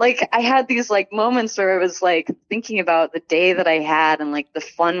 I had these moments where I was thinking about the day that I had and the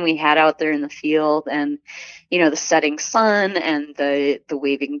fun we had out there in the field and, the setting sun and the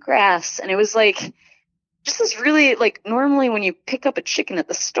waving grass. And it was just this really normally when you pick up a chicken at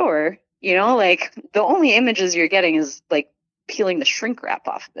the store, the only images you're getting is peeling the shrink wrap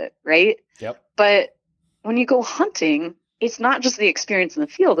off of it. Right. Yep. But when you go hunting, it's not just the experience in the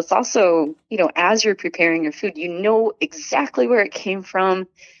field. It's also, as you're preparing your food, exactly where it came from,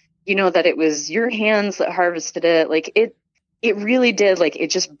 that it was your hands that harvested it. It really did. It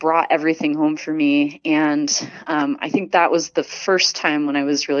just brought everything home for me. And I think that was the first time when I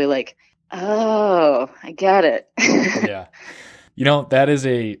was really oh, I get it. Yeah.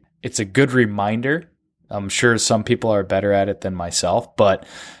 It's a good reminder. I'm sure some people are better at it than myself, but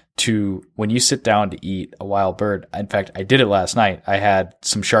when you sit down to eat a wild bird, in fact, I did it last night. I had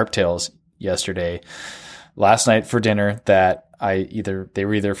some sharptails last night for dinner that they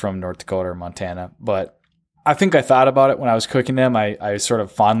were either from North Dakota or Montana, but I think I thought about it when I was cooking them. I sort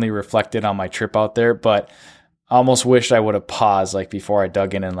of fondly reflected on my trip out there, but I almost wished I would have paused before I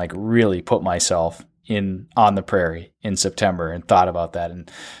dug in and really put myself on the prairie in September and thought about that. And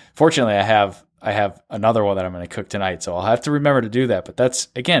fortunately I have another one that I'm going to cook tonight, so I'll have to remember to do that. But that's,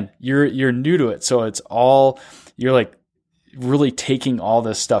 again, you're new to it, so you're really taking all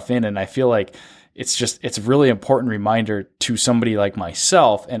this stuff in, and I feel it's a really important reminder to somebody like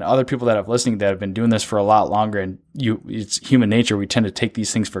myself and other people that have listening that have been doing this for a lot longer. And it's human nature; we tend to take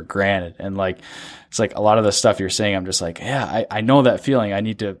these things for granted, and it's a lot of the stuff you're saying. I'm just yeah, I know that feeling. I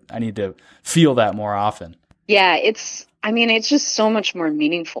need to feel that more often. Yeah, it's just so much more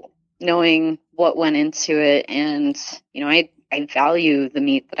meaningful knowing what went into it. And, I value the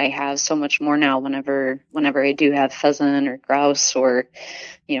meat that I have so much more now whenever I do have pheasant or grouse or,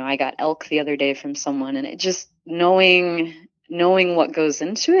 I got elk the other day from someone, and it just knowing what goes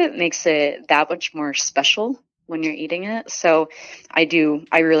into it makes it that much more special when you're eating it. So I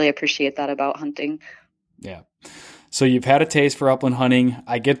really appreciate that about hunting. Yeah. So you've had a taste for upland hunting.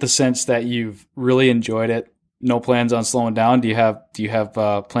 I get the sense that you've really enjoyed it. No plans on slowing down. Do you have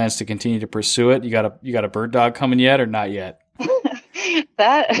plans to continue to pursue it? You got a bird dog coming yet or not yet?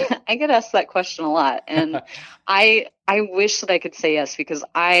 That I get asked that question a lot, and I wish that I could say yes, because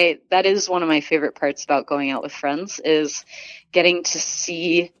that is one of my favorite parts about going out with friends is getting to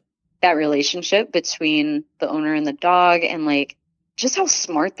see that relationship between the owner and the dog, and just how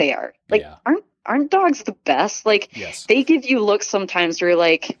smart they are. Yeah. Aren't dogs the best? Yes. They give you looks sometimes where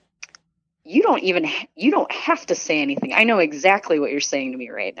you're you don't have to say anything. I know exactly what you're saying to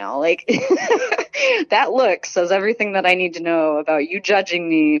me right now. That look says everything that I need to know about you judging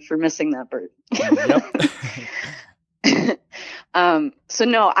me for missing that bird. Yep. So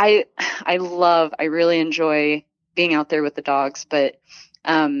no, I really enjoy being out there with the dogs, but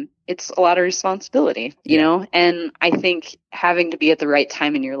it's a lot of responsibility, you know, and I think having to be at the right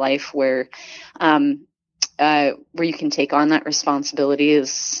time in your life where you can take on that responsibility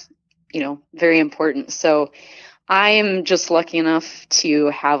is, very important. So I am just lucky enough to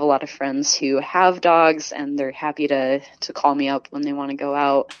have a lot of friends who have dogs, and they're happy to call me up when they want to go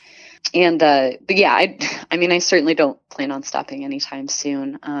out. But yeah, I mean, I certainly don't plan on stopping anytime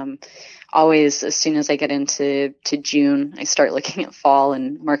soon. Always, as soon as I get into June, I start looking at fall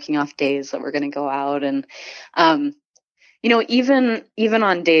and marking off days that we're going to go out. And, even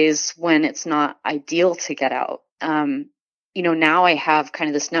on days when it's not ideal to get out, now I have kind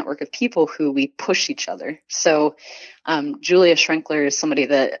of this network of people who we push each other. So, Julia Schrenkler is somebody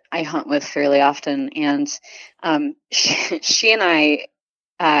that I hunt with fairly often. And, she and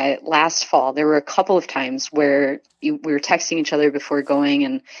I, last fall, there were a couple of times where we were texting each other before going,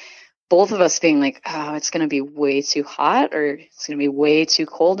 and both of us being like, oh, it's going to be way too hot, or it's going to be way too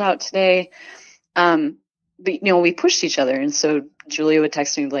cold out today. But, we pushed each other. And so Julia would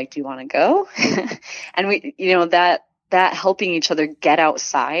text me like, do you want to go? And we, that helping each other get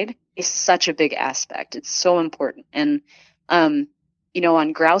outside is such a big aspect. It's so important. And, on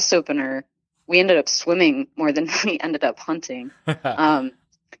grouse opener, we ended up swimming more than we ended up hunting.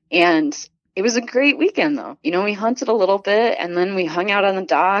 And it was a great weekend though. We hunted a little bit, and then we hung out on the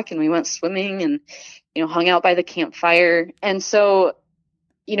dock, and we went swimming and, hung out by the campfire. And so,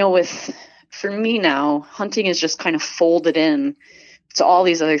 for me now, hunting is just kind of folded in to all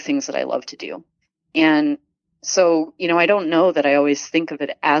these other things that I love to do. And so, I don't know that I always think of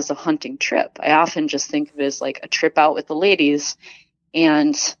it as a hunting trip. I often just think of it as like a trip out with the ladies,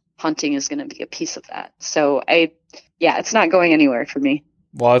 and hunting is going to be a piece of that. So it's not going anywhere for me.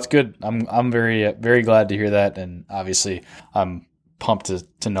 Well, it's good. I'm very, very glad to hear that. And obviously I'm pumped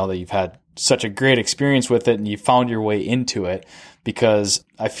to know that you've had such a great experience with it and you found your way into it, because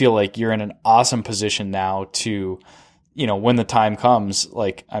I feel like you're in an awesome position now to, when the time comes,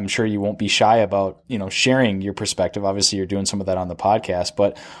 like, I'm sure you won't be shy about, sharing your perspective. Obviously you're doing some of that on the podcast,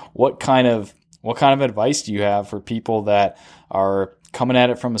 but what kind of advice do you have for people that are coming at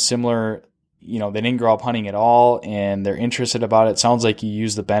it from a similar, they didn't grow up hunting at all and they're interested about it? Sounds like you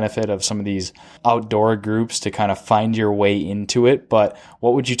use the benefit of some of these outdoor groups to kind of find your way into it. But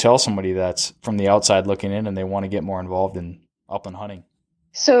what would you tell somebody that's from the outside looking in and they want to get more involved in upland hunting?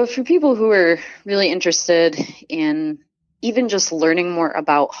 So for people who are really interested in even just learning more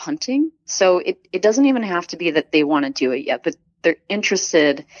about hunting, so it doesn't even have to be that they want to do it yet, but they're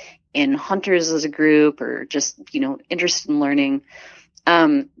interested in hunters as a group, or just, interested in learning.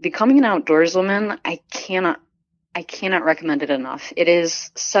 Becoming an outdoors woman, I cannot recommend it enough. It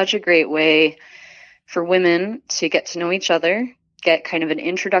is such a great way for women to get to know each other, get kind of an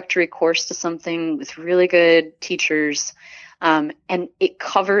introductory course to something with really good teachers. And it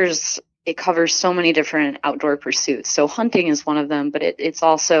covers so many different outdoor pursuits. So hunting is one of them, but it's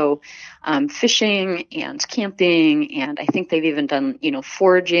also fishing and camping, and I think they've even done,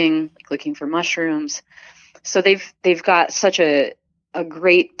 foraging, like looking for mushrooms. So they've got such a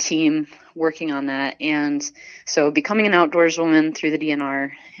great team working on that. And so becoming an outdoors woman through the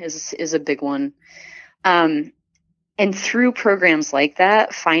DNR is a big one. And through programs like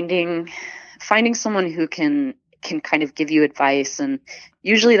that, finding someone who can kind of give you advice, and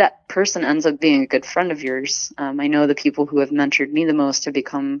usually that person ends up being a good friend of yours. I know the people who have mentored me the most have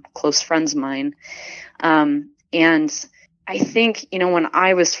become close friends of mine. And I think, when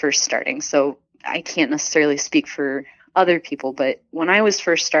I was first starting, so I can't necessarily speak for other people, but when I was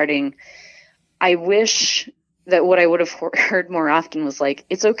first starting, I wish that what I would have heard more often was like,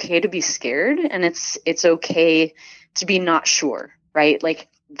 it's okay to be scared, and it's okay to be not sure, right? Like,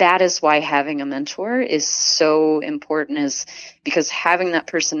 that is why having a mentor is so important, is because having that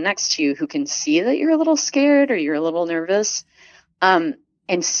person next to you who can see that you're a little scared or you're a little nervous, and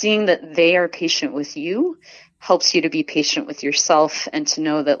seeing that they are patient with you helps you to be patient with yourself, and to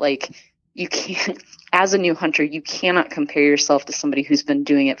know that, like, you can't, as a new hunter, you cannot compare yourself to somebody who's been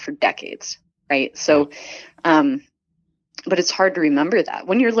doing it for decades, right? So, but it's hard to remember that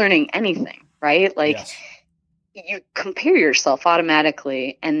when you're learning anything, right? Like, yes. You compare yourself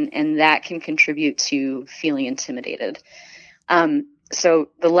automatically, and that can contribute to feeling intimidated. So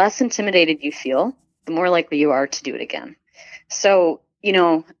the less intimidated you feel, the more likely you are to do it again. So,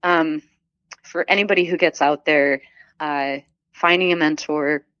 for anybody who gets out there, finding a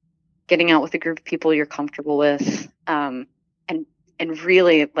mentor, getting out with a group of people you're comfortable with, and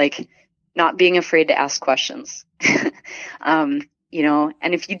really, like, not being afraid to ask questions. And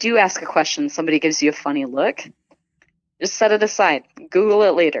if you do ask a question, somebody gives you a funny look, just set it aside, Google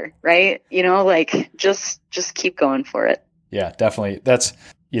it later, right? Just keep going for it. Yeah, definitely. That's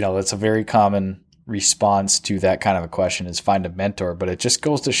a very common response to that kind of a question, is find a mentor, but it just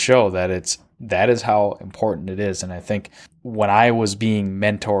goes to show that that is how important it is. And I think when I was being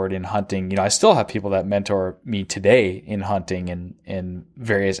mentored in hunting, I still have people that mentor me today in hunting and in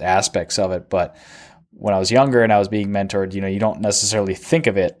various aspects of it. But when I was younger and I was being mentored, you don't necessarily think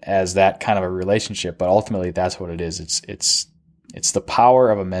of it as that kind of a relationship, but ultimately that's what it is. It's the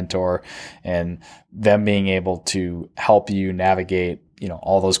power of a mentor and them being able to help you navigate,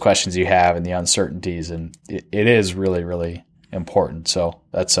 all those questions you have and the uncertainties. And it is really, really important. So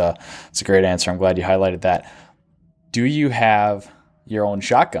it's a great answer. I'm glad you highlighted that. Do you have your own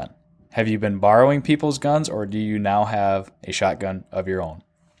shotgun? Have you been borrowing people's guns, or do you now have a shotgun of your own?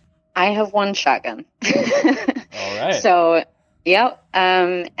 I have one shotgun. All right. So, yeah.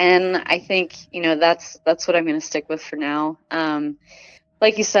 And I think, that's what I'm going to stick with for now.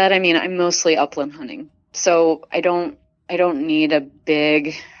 Like you said, I'm mostly upland hunting. So I don't need a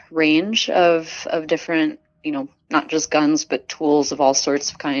big range of different, not just guns, but tools of all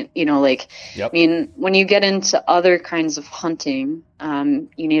sorts of kind, Yep. When you get into other kinds of hunting,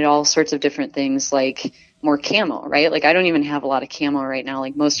 you need all sorts of different things like more camo, right? Like I don't even have a lot of camo right now.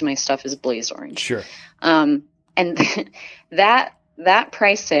 Like most of my stuff is blaze orange. Sure. And that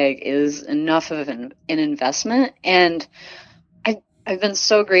price tag is enough of an investment. And I've been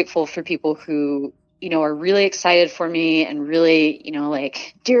so grateful for people who, are really excited for me and really,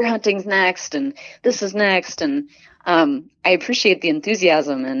 like deer hunting's next and this is next. And I appreciate the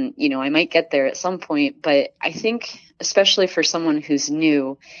enthusiasm and, I might get there at some point, but I think especially for someone who's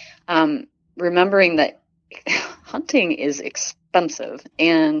new, remembering that hunting is expensive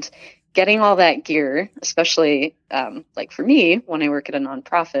and getting all that gear, especially like for me, when I work at a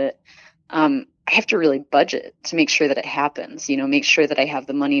nonprofit, I have to really budget to make sure that it happens, make sure that I have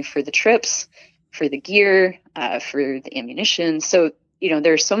the money for the trips, for the gear, for the ammunition. So,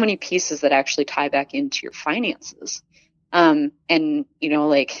 there are so many pieces that actually tie back into your finances. And,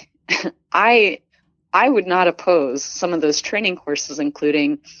 like I would not oppose some of those training courses,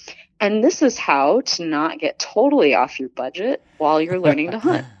 including, and this is how to not get totally off your budget while you're learning to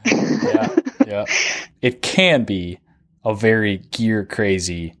hunt. Yeah. It can be a very gear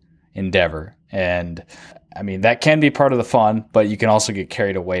crazy endeavor. And that can be part of the fun, but you can also get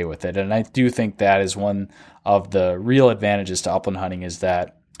carried away with it. And I do think that is one of the real advantages to upland hunting is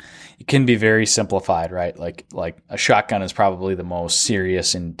that it can be very simplified, right? Like a shotgun is probably the most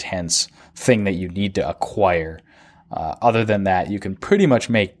serious, intense thing that you need to acquire. Other than that, you can pretty much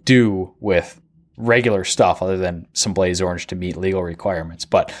make do with regular stuff other than some blaze orange to meet legal requirements.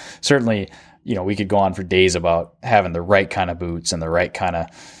 But certainly, we could go on for days about having the right kind of boots and the right kind of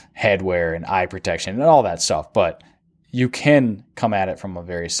headwear and eye protection and all that stuff. But you can come at it from a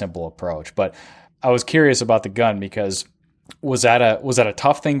very simple approach. But I was curious about the gun because was that a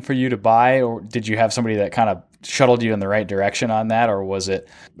tough thing for you to buy, or did you have somebody that kind of shuttled you in the right direction on that, or was it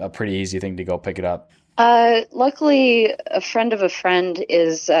a pretty easy thing to go pick it up? Luckily, a friend of a friend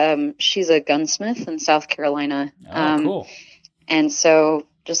is, she's a gunsmith in South Carolina. Cool. And so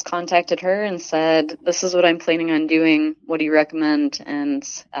just contacted her and said, this is what I'm planning on doing. What do you recommend? And,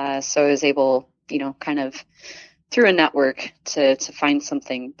 so I was able, kind of through a network to find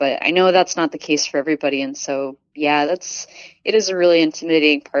something, but I know that's not the case for everybody. And so, yeah, it is a really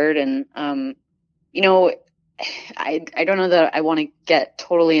intimidating part. And, I don't know that I want to get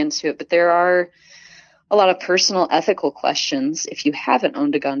totally into it, but there are a lot of personal ethical questions if you haven't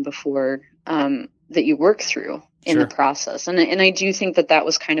owned a gun before, that you work through in Sure. the process. And I do think that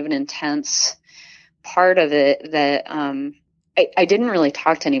was kind of an intense part of it that, I didn't really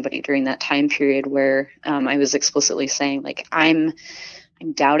talk to anybody during that time period where, I was explicitly saying like, I'm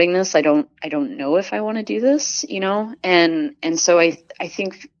doubting this. I don't know if I want to do this, and so I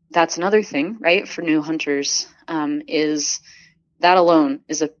think that's another thing, right? For new hunters, is that alone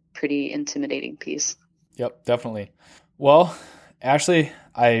is a pretty intimidating piece. Yep, definitely. Well, Ashley,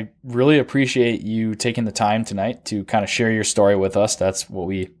 I really appreciate you taking the time tonight to kind of share your story with us. That's what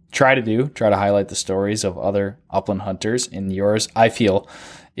we try to do, try to highlight the stories of other upland hunters. And yours, I feel,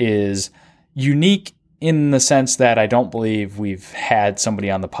 is unique in the sense that I don't believe we've had somebody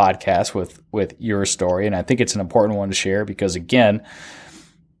on the podcast with your story. And I think it's an important one to share because, again,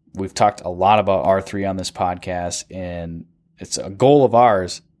 we've talked a lot about R3 on this podcast, and it's a goal of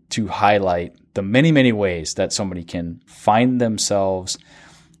ours to highlight the many, many ways that somebody can find themselves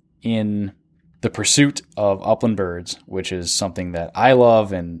in the pursuit of upland birds, which is something that I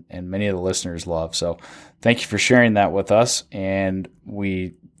love and many of the listeners love. So thank you for sharing that with us, and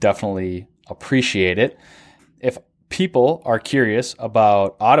we definitely appreciate it. If people are curious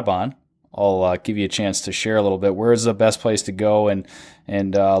about Audubon, I'll give you a chance to share a little bit. Where is the best place to go and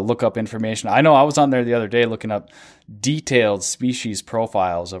look up information? I know I was on there the other day looking up detailed species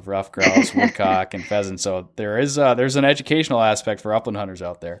profiles of ruffed grouse, woodcock, and pheasant. So there's an educational aspect for upland hunters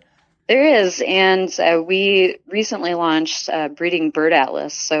out there. There is, and we recently launched Breeding Bird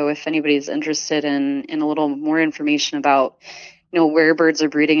Atlas. So if anybody's interested in a little more information about, where birds are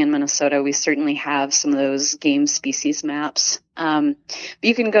breeding in Minnesota, we certainly have some of those game species maps. But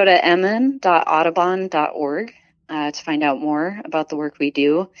you can go to mn.audubon.org to find out more about the work we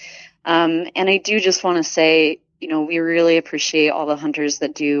do. And I do just want to say, we really appreciate all the hunters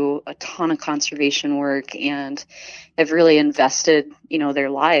that do a ton of conservation work and have really invested, their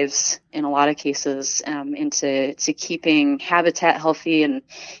lives in a lot of cases into keeping habitat healthy and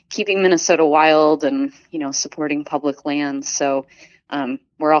keeping Minnesota wild and, supporting public lands. So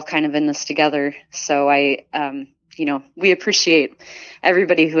we're all kind of in this together. So we appreciate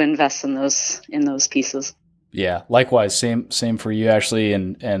everybody who invests in those pieces. Yeah, likewise, same for you, Ashley,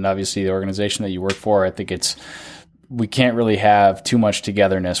 and obviously the organization that you work for. I think we can't really have too much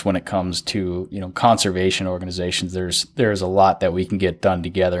togetherness when it comes to, conservation organizations. There's a lot that we can get done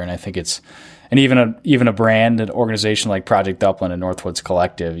together. And I think and even a brand, an organization like Project Upland and Northwoods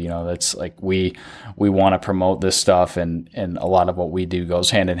Collective, that's like, we want to promote this stuff. And a lot of what we do goes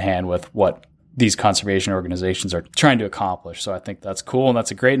hand in hand with what these conservation organizations are trying to accomplish. So I think that's cool. And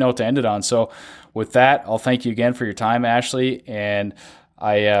that's a great note to end it on. So with that, I'll thank you again for your time, Ashley. And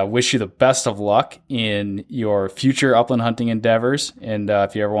I wish you the best of luck in your future upland hunting endeavors. And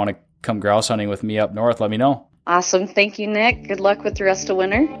if you ever want to come grouse hunting with me up north, let me know. Awesome. Thank you, Nick. Good luck with the rest of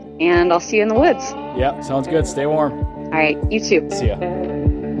winter, and I'll see you in the woods. Yeah, sounds good. Stay warm. All right. You too. See ya.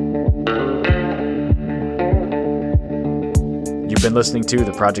 You've been listening to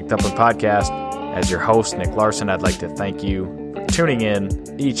the Project Upland podcast. As your host, Nick Larson, I'd like to thank you for tuning in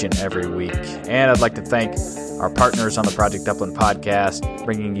each and every week. And I'd like to thank our partners on the Project Upland podcast,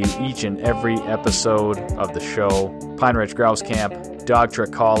 bringing you each and every episode of the show: Pine Ridge Grouse Camp, Dog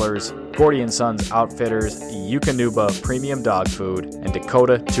Trick Callers, Gordy & Sons Outfitters, Eukanuba Premium Dog Food, and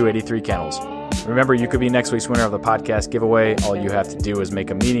Dakota 283 Kennels. Remember, you could be next week's winner of the podcast giveaway. All you have to do is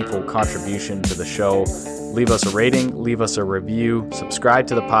make a meaningful contribution to the show. Leave us a rating, leave us a review, subscribe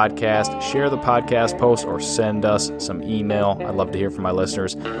to the podcast, share the podcast post, or send us some email. I'd love to hear from my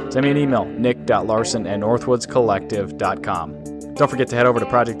listeners. Send me an email, nick.larson@northwoodscollective.com. Don't forget to head over to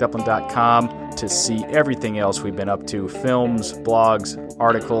projectupland.com to see everything else we've been up to: films, blogs,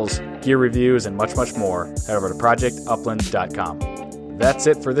 articles, gear reviews, and much, much more. Head over to projectupland.com. That's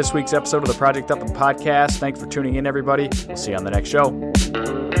it for this week's episode of the Project Upland podcast. Thanks for tuning in, everybody. We'll see you on the next show.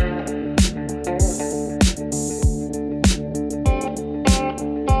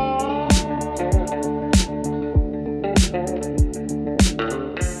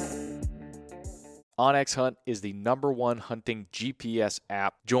 onX Hunt is the #1 hunting GPS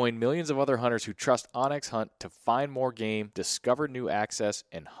app. Join millions of other hunters who trust onX Hunt to find more game, discover new access,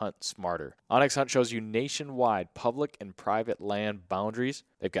 and hunt smarter. onX Hunt shows you nationwide public and private land boundaries.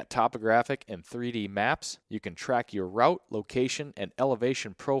 They've got topographic and 3D maps. You can track your route, location, and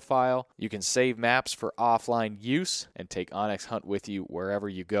elevation profile. You can save maps for offline use and take onX Hunt with you wherever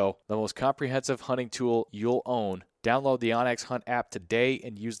you go. The most comprehensive hunting tool you'll own. Download the onX Hunt app today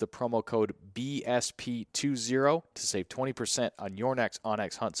and use the promo code BSP20 to save 20% on your next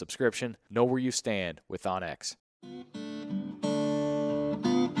onX Hunt subscription. Know where you stand with onX.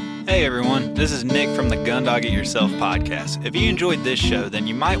 Hey everyone, this is Nick from the Gun Dog It Yourself podcast. If you enjoyed this show, then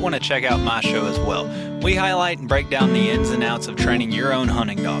you might want to check out my show as well. We highlight and break down the ins and outs of training your own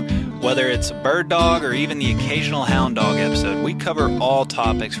hunting dog. Whether it's a bird dog or even the occasional hound dog episode, we cover all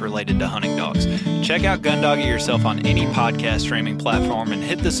topics related to hunting dogs. Check out Gun Dog It Yourself on any podcast streaming platform and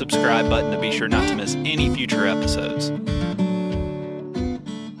hit the subscribe button to be sure not to miss any future episodes.